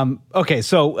 Okay,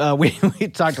 so we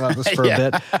talked about this for a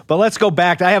bit, but let's go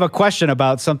back. I have a question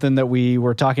about something that we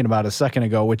were talking about a second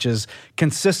ago, which is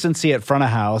consistency at front of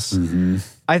house. Mm-hmm.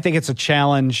 I think it's a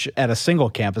challenge at a single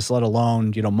campus, let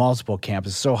alone, multiple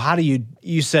campuses. So how do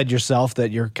you said yourself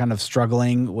that you're kind of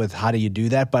struggling with how do you do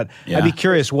that, but I'd be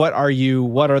curious, what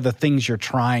are the things you're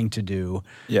trying to do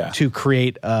to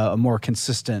create a more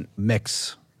consistent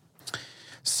mix?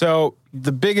 So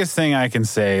the biggest thing I can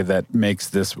say that makes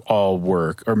this all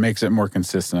work or makes it more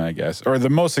consistent, I guess, or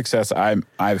the most success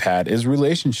I've had is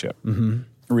relationship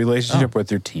with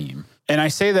your team. And I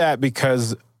say that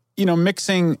because,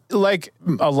 mixing, like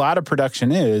a lot of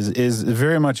production is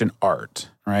very much an art,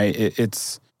 right?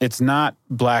 It's not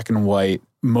black and white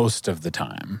most of the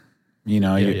time.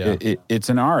 It's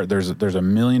an art. There's a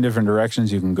million different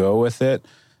directions you can go with it.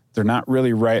 They're not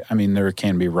really right. I mean, there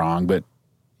can be wrong, but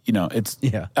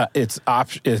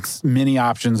it's many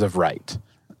options of right,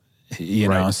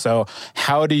 know? So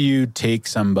how do you take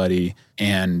somebody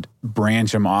and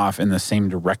branch them off in the same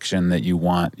direction that you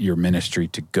want your ministry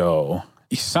to go?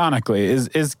 Sonically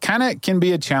is kind of can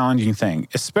be a challenging thing,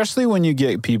 especially when you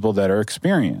get people that are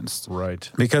experienced.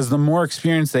 Right. Because the more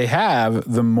experience they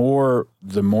have, the more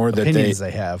opinions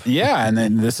they have. Yeah. And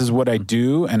then this is what I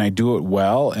do, and I do it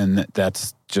well. And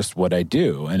that's just what I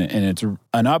do. And it's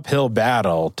an uphill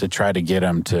battle to try to get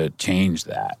them to change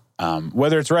that,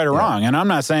 whether it's right or wrong. And I'm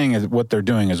not saying what they're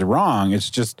doing is wrong. It's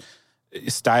just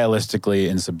stylistically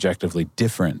and subjectively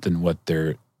different than what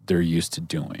they're used to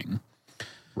doing.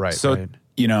 Right. So, right.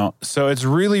 So it's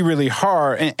really, really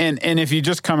hard. And if you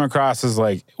just come across as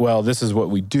like, well, this is what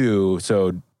we do,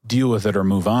 so deal with it or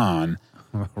move on,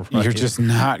 you're just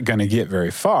not going to get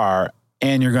very far.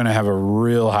 And you're going to have a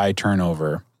real high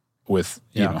turnover with,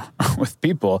 with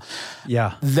people.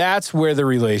 Yeah. That's where the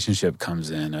relationship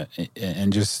comes in.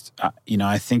 And just,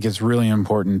 I think it's really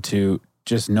important to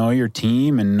just know your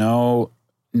team and know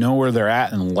where they're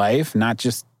at in life, not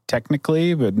just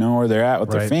technically, but know where they're at with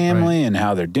their family and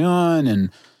how they're doing. And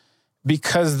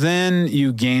because then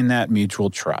you gain that mutual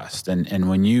trust. And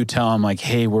when you tell them like,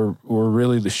 hey, we're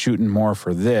really shooting more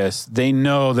for this, they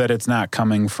know that it's not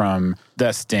coming from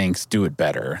that stinks, do it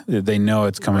better. They know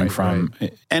it's coming from,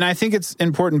 and I think it's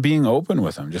important being open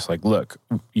with them. Just like, look,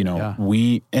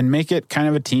 and make it kind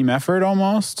of a team effort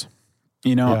almost,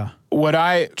 What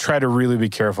I try to really be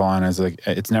careful on is like,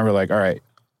 it's never like, all right,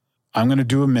 I'm going to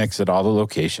do a mix at all the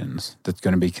locations that's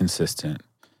going to be consistent.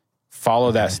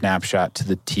 Follow that snapshot to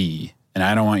the T, and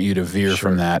I don't want you to veer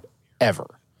from that ever.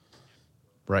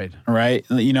 Right.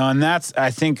 And that's, I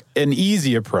think, an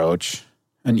easier approach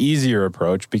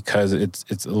because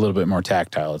it's a little bit more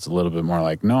tactile. It's a little bit more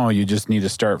like, no, you just need to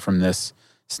start from this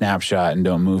snapshot and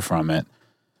don't move from it.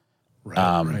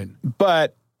 Right.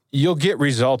 But you'll get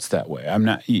results that way.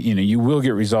 You will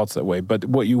get results that way. But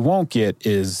what you won't get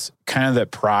is kind of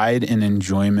that pride and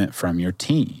enjoyment from your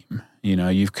team.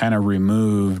 You've kind of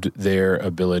removed their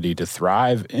ability to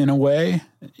thrive in a way,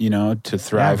 to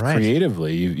thrive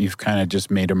creatively. You've kind of just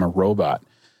made them a robot.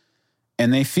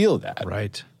 And they feel that.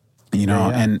 Right.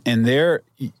 And they're,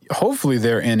 hopefully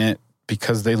they're in it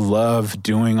because they love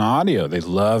doing audio. They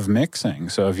love mixing.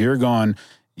 So if you're going,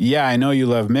 yeah, I know you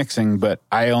love mixing, but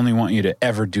I only want you to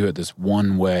ever do it this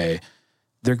one way,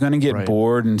 they're going to get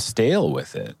bored and stale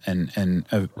with it.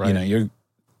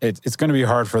 It's going to be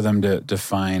hard for them to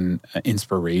find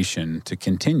inspiration to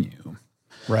continue.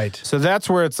 Right. So that's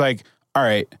where it's like, all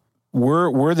right,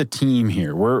 we're the team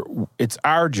here. It's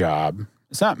our job.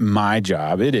 It's not my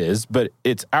job. It is, but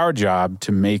it's our job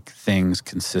to make things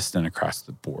consistent across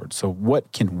the board. So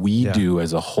what can we do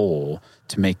as a whole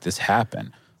to make this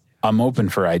happen? I'm open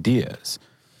for ideas.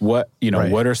 What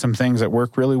are some things that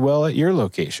work really well at your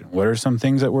location? What are some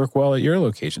things that work well at your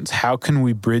locations? How can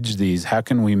we bridge these? How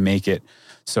can we make it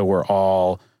so we're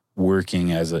all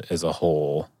working as a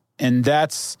whole? And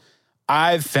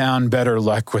I've found better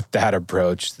luck with that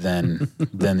approach than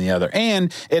the other.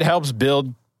 And it helps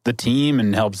build the team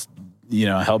and helps.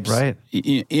 Right.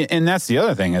 And that's the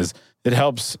other thing is it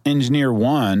helps engineer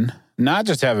one not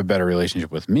just have a better relationship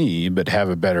with me, but have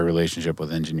a better relationship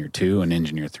with engineer 2 and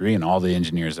engineer 3 and all the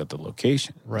engineers at the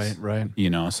location. Right.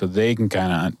 So they can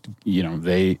kind of,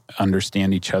 they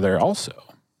understand each other also.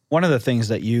 One of the things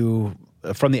that you,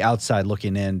 from the outside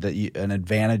looking in, an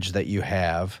advantage that you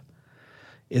have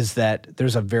is that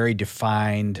there's a very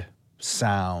defined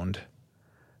sound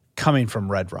coming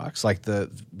from Red Rocks, like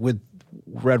with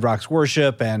Red Rocks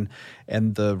worship and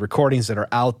the recordings that are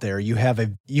out there.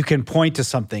 You can point to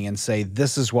something and say,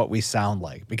 this is what we sound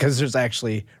like, because there's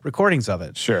actually recordings of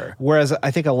it. Sure. Whereas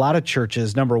I think a lot of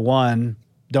churches, number one,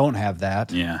 don't have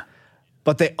that. Yeah.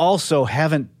 But they also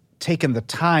haven't taken the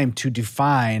time to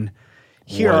define,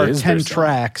 here are 10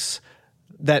 tracks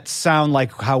that sound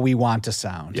like how we want to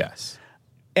sound. Yes.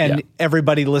 And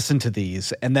everybody listen to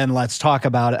these, and then let's talk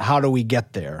about it. How do we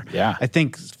get there? Yeah. I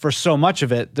think for so much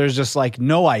of it, there's just like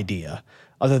no idea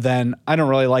other than I don't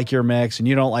really like your mix and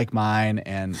you don't like mine.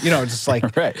 And, just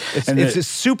like, right. It's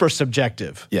super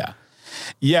subjective. Yeah.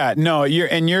 Yeah. No,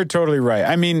 you're totally right.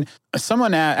 I mean,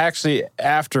 someone actually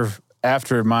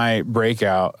after my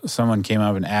breakout, someone came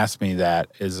up and asked me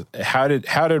how did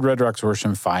Red Rocks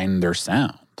Worship find their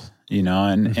sound?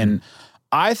 And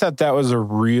I thought that was a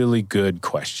really good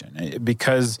question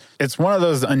because it's one of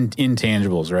those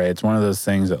intangibles, right? It's one of those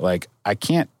things that like I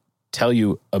can't tell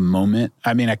you a moment.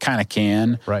 I mean, I kind of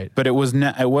can, right? But it wasn't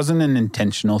an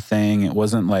intentional thing. It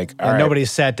wasn't like nobody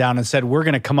sat down and said, "We're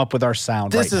going to come up with our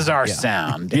sound. This is our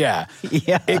sound." Yeah,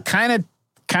 yeah. It kind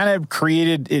of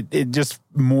created it. It just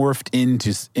morphed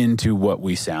into what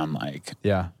we sound like.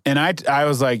 Yeah, and I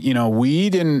was like, we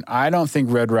didn't. I don't think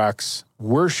Red Rocks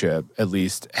Worship at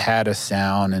least had a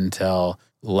sound until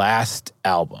last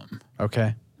album.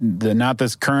 Okay. Not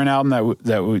this current album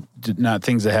that we did not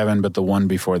Things of Heaven, but the one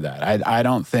before that. I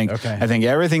don't think. Okay. I think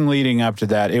everything leading up to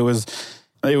that, it was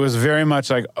very much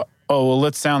like, oh well,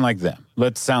 let's sound like them.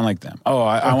 Let's sound like them. Oh,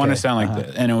 I want to sound like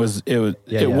this. And it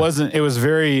was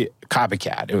very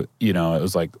copycat. It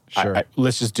was like, sure.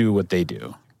 Let's just do what they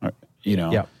do.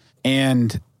 Yep.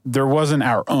 And there wasn't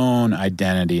our own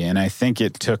identity. And I think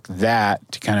it took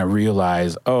that to kind of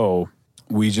realize,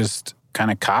 we just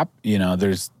kind of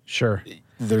there's sure.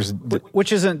 There's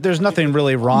there's nothing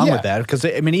really wrong with that, because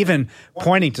I mean, even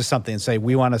pointing to something and say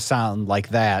we want to sound like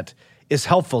that is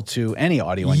helpful to any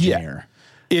audio engineer.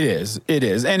 It is,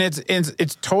 and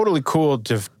it's totally cool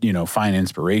to find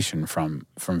inspiration from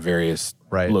various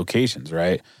locations,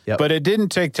 right? Yep. But it didn't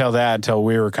take until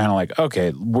we were kind of like,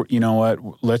 okay, you know what?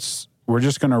 We're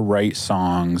just going to write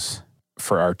songs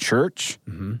for our church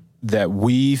that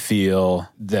we feel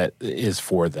that is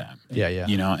for them. Yeah, yeah.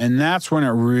 You know, and that's when it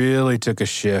really took a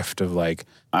shift of like,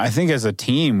 I think as a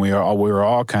team, we were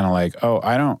all kind of like, oh,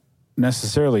 I don't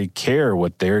necessarily care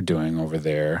what they're doing over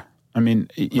there. I mean,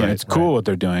 it's cool what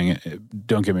they're doing.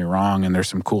 Don't get me wrong, and there's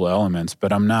some cool elements,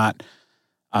 but I'm not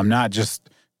just,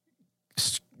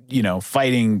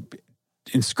 fighting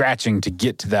and scratching to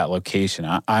get to that location.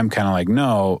 I'm kind of like,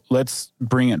 no, let's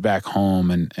bring it back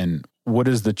home. And what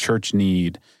does the church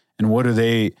need? And what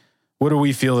do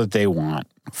we feel that they want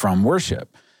from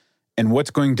worship? And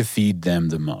what's going to feed them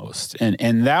the most?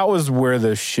 And that was where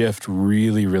the shift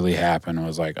really, really happened. It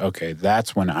was like, okay,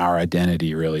 that's when our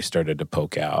identity really started to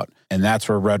poke out. And that's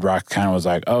where Red Rock kind of was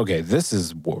like, okay, this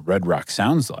is what Red Rock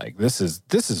sounds like. This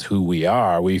is who we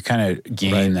are. We've kind of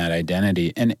gained that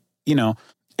identity. And,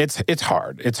 it's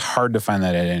hard. It's hard to find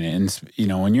that identity.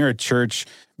 And, when you're a church,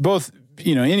 both,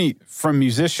 from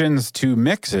musicians to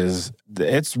mixes,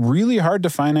 it's really hard to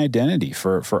find identity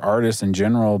for artists in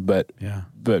general, but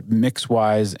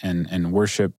mix-wise and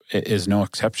worship is no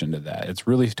exception to that. It's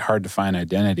really hard to find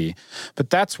identity. But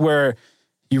that's where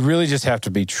you really just have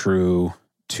to be true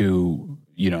to,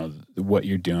 what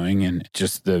you're doing and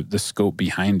just the scope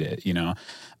behind it,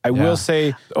 I will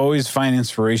say, always find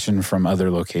inspiration from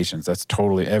other locations. That's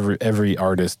totally, every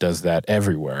artist does that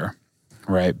everywhere,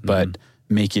 right? Mm-hmm. But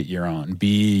make it your own.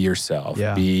 Be yourself.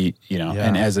 Yeah. Be,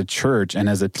 and as a church and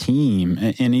as a team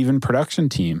and even production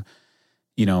team,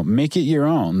 make it your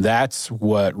own. That's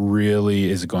what really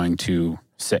is going to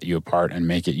set you apart and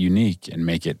make it unique and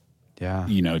make it,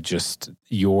 just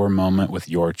your moment with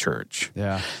your church.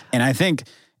 Yeah. And I think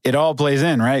it all plays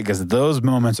in, right? Because those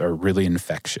moments are really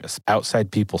infectious.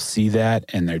 Outside people see that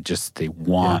and it's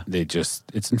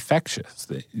infectious.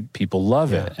 People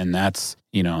love it. And that's,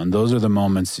 and those are the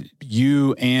moments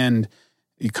you and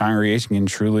the congregation can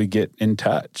truly get in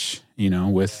touch,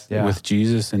 with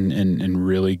Jesus and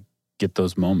really get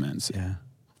those moments. Yeah.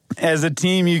 As a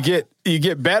team, you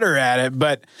get better at it,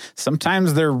 but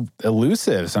sometimes they're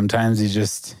elusive. Sometimes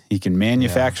you can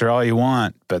manufacture all you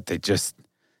want, but they just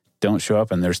don't show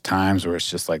up. And there's times where it's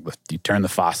just like you turn the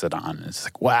faucet on and it's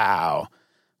like, wow,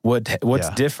 what's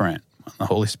different? The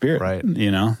Holy Spirit, right?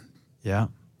 Yeah.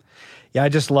 Yeah, I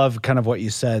just love kind of what you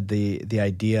said, the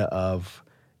idea of,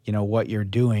 what you're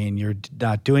doing. You're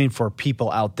not doing for people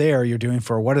out there. You're doing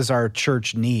for what does our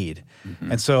church need?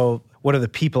 Mm-hmm. And so what do the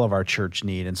people of our church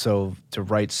need? And so to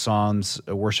write songs,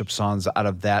 worship songs out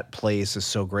of that place is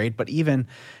so great. But even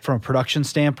from a production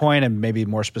standpoint, and maybe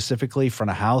more specifically front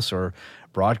of house or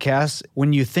broadcast,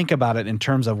 when you think about it in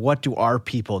terms of what do our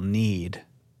people need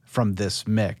from this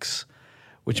mix,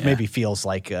 which maybe feels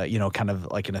like, kind of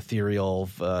like an ethereal,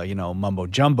 mumbo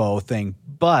jumbo thing,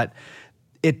 but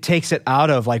it takes it out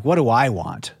of like, what do I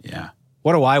want? Yeah.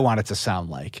 What do I want it to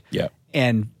sound like? Yeah.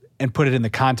 And put it in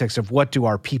the context of what do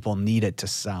our people need it to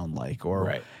sound like?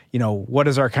 Or, what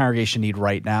does our congregation need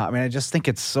right now? I mean, I just think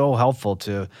it's so helpful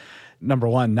to, number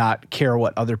one, not care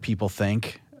what other people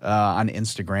think on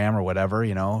Instagram or whatever,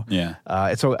 Yeah.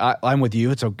 I'm with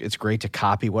you. It's great to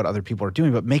copy what other people are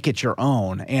doing, but make it your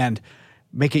own and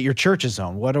make it your church's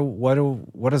own.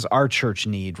 What does our church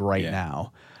need right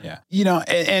now? Yeah.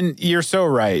 And you're so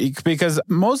right, because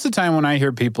most of the time when I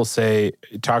hear people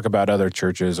talk about other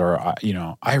churches or,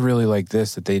 I really like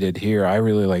this that they did here, I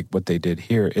really like what they did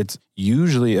here, it's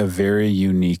usually a very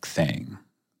unique thing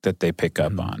that they pick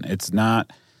up on. It's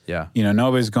not,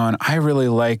 nobody's going, I really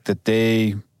like that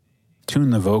they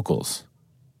tune the vocals.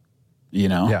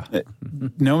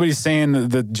 Nobody's saying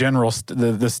the general,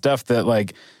 the stuff that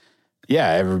like,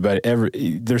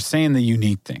 they're saying the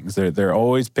unique things. They're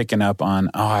always picking up on,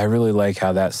 I really like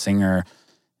how that singer,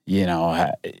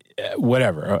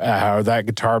 whatever, how that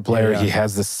guitar player, he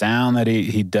has the sound that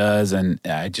he does, and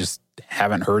I just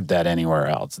haven't heard that anywhere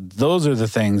else. Those are the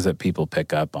things that people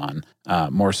pick up on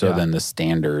more so than the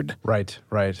standard, right,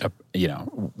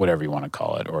 whatever you want to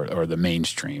call it, or the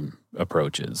mainstream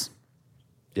approaches.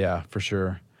 Yeah, for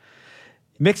sure.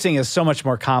 Mixing is so much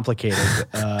more complicated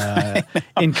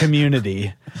in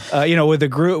community. With a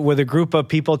group of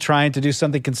people trying to do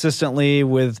something consistently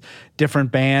with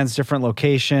different bands, different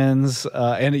locations,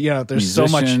 and there's musicians. So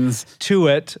much to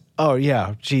it. Oh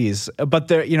yeah, geez. But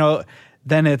there,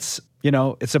 then it's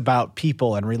about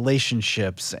people and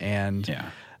relationships and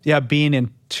being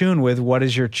in tune with what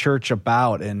is your church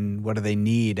about and what do they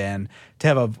need, and to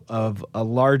have a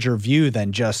larger view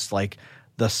than just like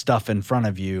the stuff in front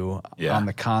of you on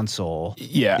the console.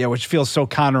 Yeah, which feels so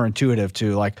counterintuitive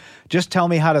to like, just tell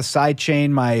me how to sidechain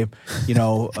my,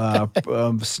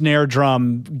 snare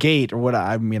drum gate or what.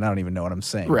 I mean, I don't even know what I'm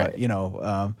saying. Right.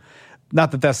 But,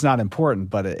 Not that that's not important,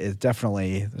 but it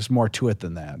definitely, there's more to it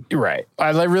than that. Right.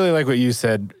 I really like what you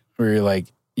said, where you're like,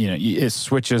 it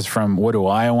switches from what do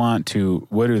I want to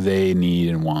what do they need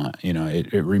and want.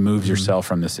 It removes yourself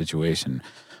from the situation.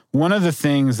 One of the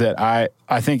things that I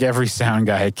think every sound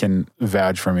guy can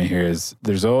vouch for me here is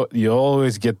you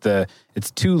always get it's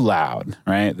too loud,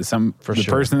 right? The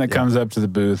person that comes up to the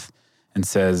booth and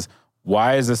says,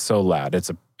 "Why is this so loud?" This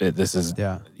is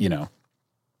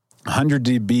 100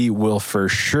 dB will for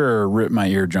sure rip my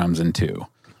eardrums in two.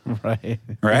 Right.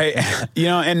 Right.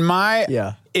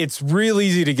 It's real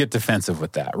easy to get defensive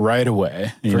with that right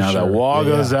away. The wall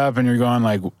goes up and you're going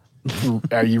like,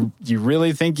 you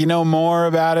really think you know more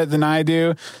about it than I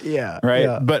do? Yeah. Right.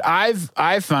 Yeah. But I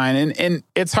find, and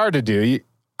it's hard to do.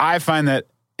 I find that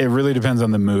it really depends on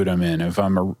the mood I'm in. If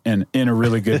I'm in a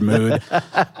really good mood,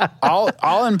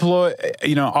 I'll employ,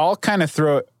 I'll kind of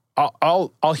throw,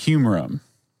 I'll humor them.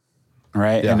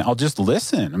 Right. Yeah. And I'll just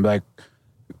listen. I'm like,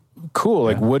 cool.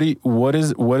 Like, what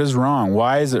is wrong?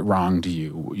 Why is it wrong to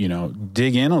you?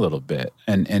 Dig in a little bit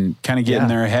and kind of get in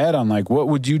their head on like, what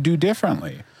would you do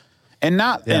differently? And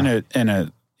not in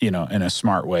a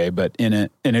smart way, but in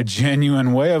a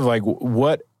genuine way of like,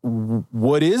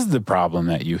 what is the problem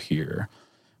that you hear?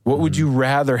 What would you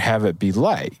rather have it be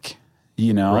like?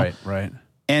 Right.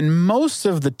 And most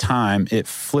of the time it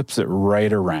flips it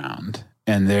right around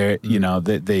and they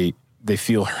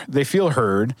feel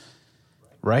heard.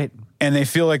 Right. And they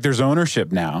feel like there's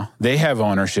ownership now. They have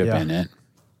ownership in it.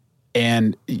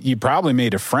 And you probably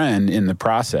made a friend in the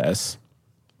process.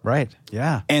 Right.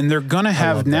 Yeah. And they're going to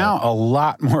have now a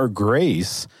lot more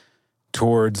grace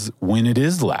towards when it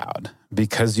is loud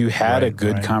because you had a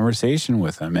good conversation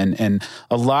with them. And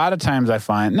a lot of times I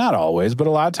find, not always, but a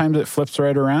lot of times it flips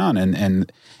right around.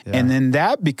 And then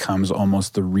that becomes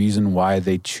almost the reason why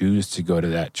they choose to go to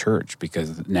that church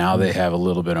because now they have a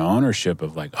little bit of ownership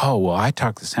of like, oh, well, I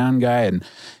talked to the sound guy and,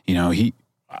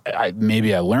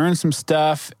 maybe I learned some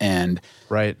stuff and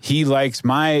he likes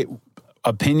my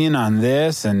opinion on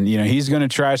this and, he's going to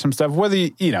try some stuff, whether,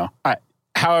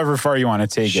 however far you want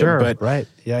to take it. But right.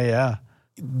 Yeah.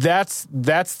 That's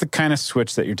the kind of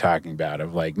switch that you're talking about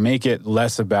of like, make it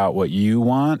less about what you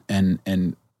want and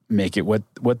make it what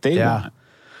they want.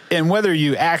 And whether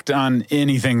you act on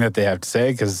anything that they have to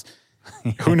say, because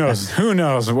who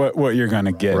knows what you're going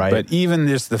to get. Right. But even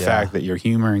just the fact that you're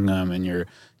humoring them and you're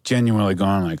genuinely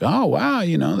going like, oh, wow,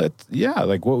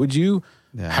 like what would you,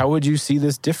 how would you see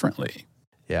this differently?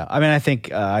 Yeah. I mean, I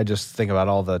think I just think about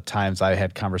all the times I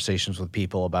had conversations with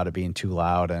people about it being too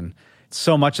loud. And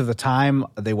so much of the time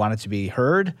they wanted to be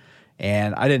heard.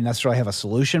 And I didn't necessarily have a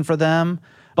solution for them.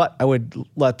 But I would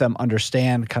let them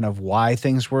understand kind of why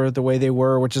things were the way they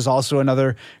were, which is also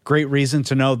another great reason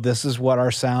to know this is what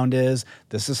our sound is.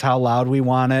 This is how loud we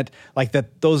want it. Like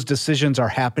that those decisions are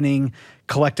happening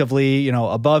collectively,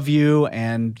 above you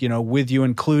and, with you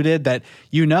included that,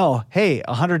 hey,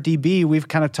 100 dB, we've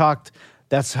kind of talked,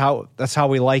 that's how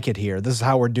we like it here. This is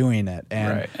how we're doing it.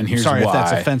 And, and here's sorry why. If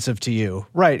that's offensive to you.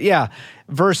 Right, yeah.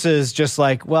 Versus just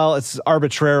like, well, it's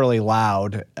arbitrarily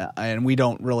loud and we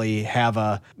don't really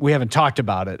we haven't talked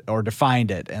about it or defined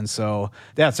it. And so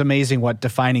that's amazing what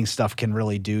defining stuff can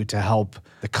really do to help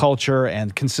the culture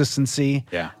and consistency.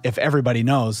 Yeah. If everybody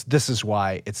knows this is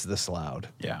why it's this loud.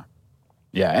 Yeah.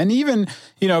 Yeah. And even,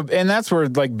 and that's where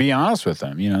like be honest with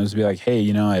them, just be like, hey,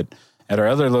 at our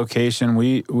other location,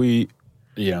 we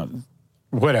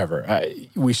whatever.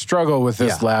 We struggle with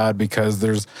this loud because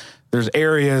there's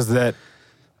areas that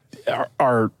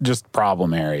are just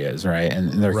problem areas, right?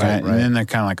 And they're and then they're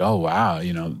kind of like, oh wow,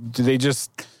 do they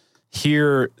just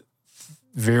hear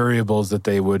variables that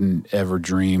they wouldn't ever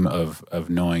dream of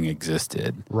knowing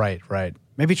existed? Right.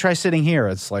 Maybe try sitting here.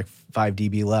 It's like 5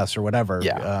 dB less or whatever.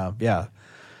 Yeah.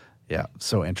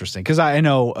 So interesting because I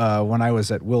know when I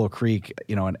was at Willow Creek,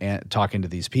 and talking to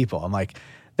these people, I'm like,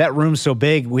 that room's so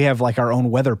big, we have like our own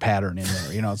weather pattern in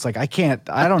there. It's like, I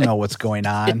don't know what's going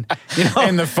on,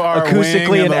 in the far acoustically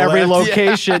wing in every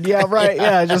location. Yeah, right.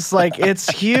 Yeah. Just like, it's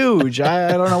huge.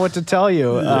 I don't know what to tell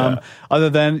you. Other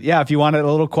than, if you want it a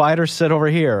little quieter, sit over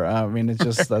here. I mean, it's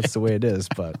just, that's the way it is.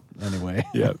 But anyway.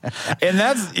 Yeah. And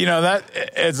that's, that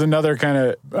it's another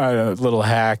kind of little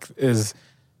hack is,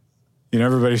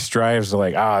 everybody strives to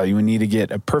like, you need to get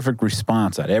a perfect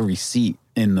response at every seat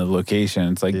in the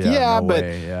location. It's like,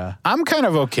 I'm kind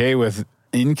of okay with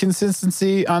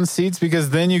inconsistency on seats because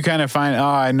then you kind of find,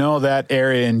 I know that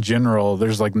area in general,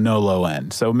 there's like no low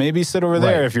end. So maybe sit over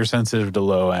there if you're sensitive to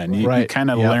low end. You kind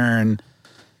of learn,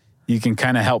 you can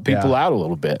kind of help people out a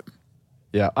little bit.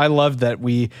 Yeah, I love that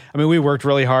we worked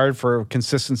really hard for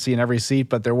consistency in every seat,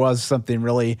 but there was something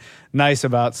really nice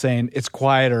about saying it's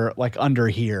quieter, like under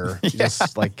here.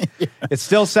 Just like, it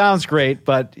still sounds great,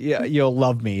 but yeah, you'll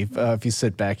love me if you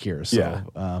sit back here. So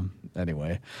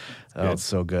anyway, it's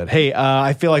so good. Hey,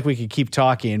 I feel like we could keep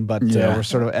talking, but we're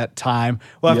sort of at time.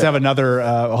 We'll have to have another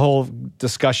whole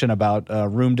discussion about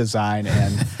room design.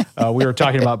 And we were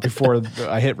talking about before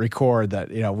I hit record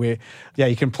that,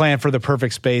 you can plan for the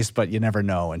perfect space, but you never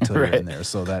know until you're in there.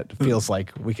 So that feels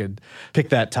like we could pick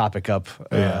that topic up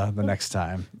the next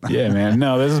time. Yeah, man.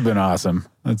 No, this has been awesome.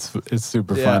 It's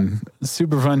super fun.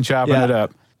 Super fun chopping it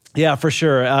up. Yeah, for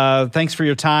sure. Thanks for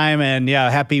your time, and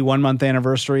happy 1 month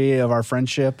anniversary of our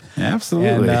friendship.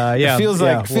 Absolutely. And, it feels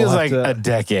like a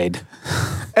decade.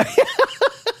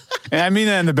 And I mean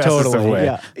that in the bestest of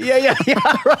way. Yeah,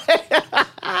 right.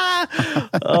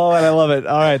 Oh, and I love it.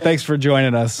 All right, thanks for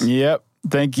joining us. Yep,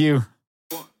 thank you.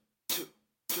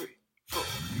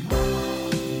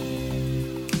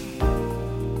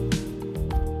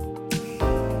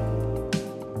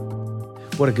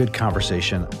 What a good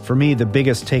conversation. For me, the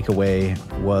biggest takeaway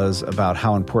was about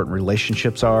how important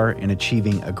relationships are in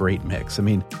achieving a great mix. I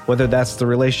mean, whether that's the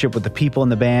relationship with the people in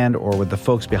the band or with the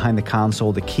folks behind the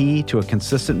console, the key to a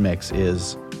consistent mix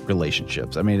is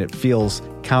relationships. I mean, it feels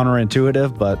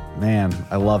counterintuitive, but man,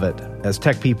 I love it. As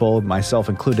tech people, myself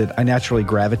included, I naturally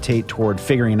gravitate toward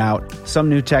figuring out some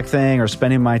new tech thing or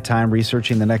spending my time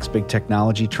researching the next big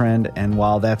technology trend. And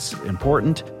while that's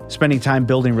important, spending time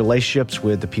building relationships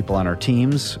with the people on our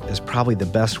teams is probably the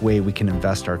best way we can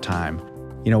invest our time.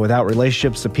 Without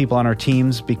relationships, the people on our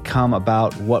teams become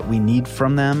about what we need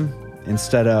from them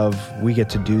instead of we get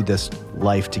to do this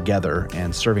life together,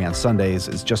 and serving on Sundays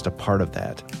is just a part of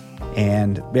that.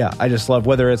 And I just love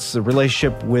whether it's the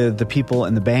relationship with the people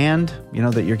in the band,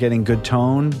 that you're getting good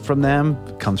tone from them,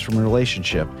 comes from a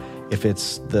relationship. If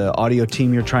it's the audio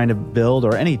team you're trying to build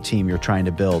or any team you're trying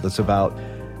to build, it's about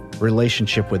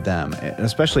relationship with them. And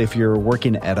especially if you're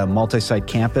working at a multi-site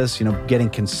campus, getting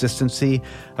consistency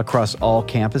across all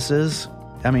campuses.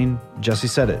 I mean, Jesse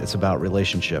said it, it's about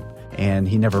relationship. And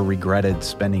he never regretted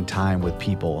spending time with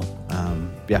people.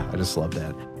 I just love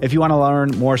that. If you want to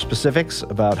learn more specifics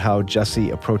about how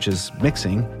Jesse approaches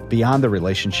mixing beyond the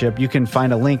relationship, you can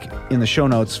find a link in the show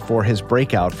notes for his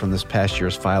breakout from this past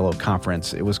year's Philo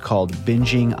conference. It was called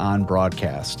Binging on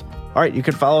Broadcast. All right, you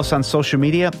can follow us on social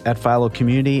media at Philo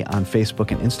Community on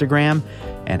Facebook and Instagram,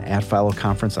 and at Philo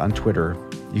Conference on Twitter.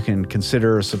 You can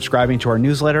consider subscribing to our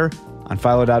newsletter on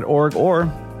philo.org,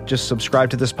 or just subscribe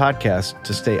to this podcast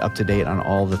to stay up to date on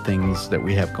all the things that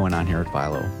we have going on here at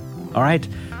Philo. All right,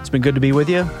 it's been good to be with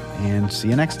you, and see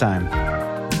you next time.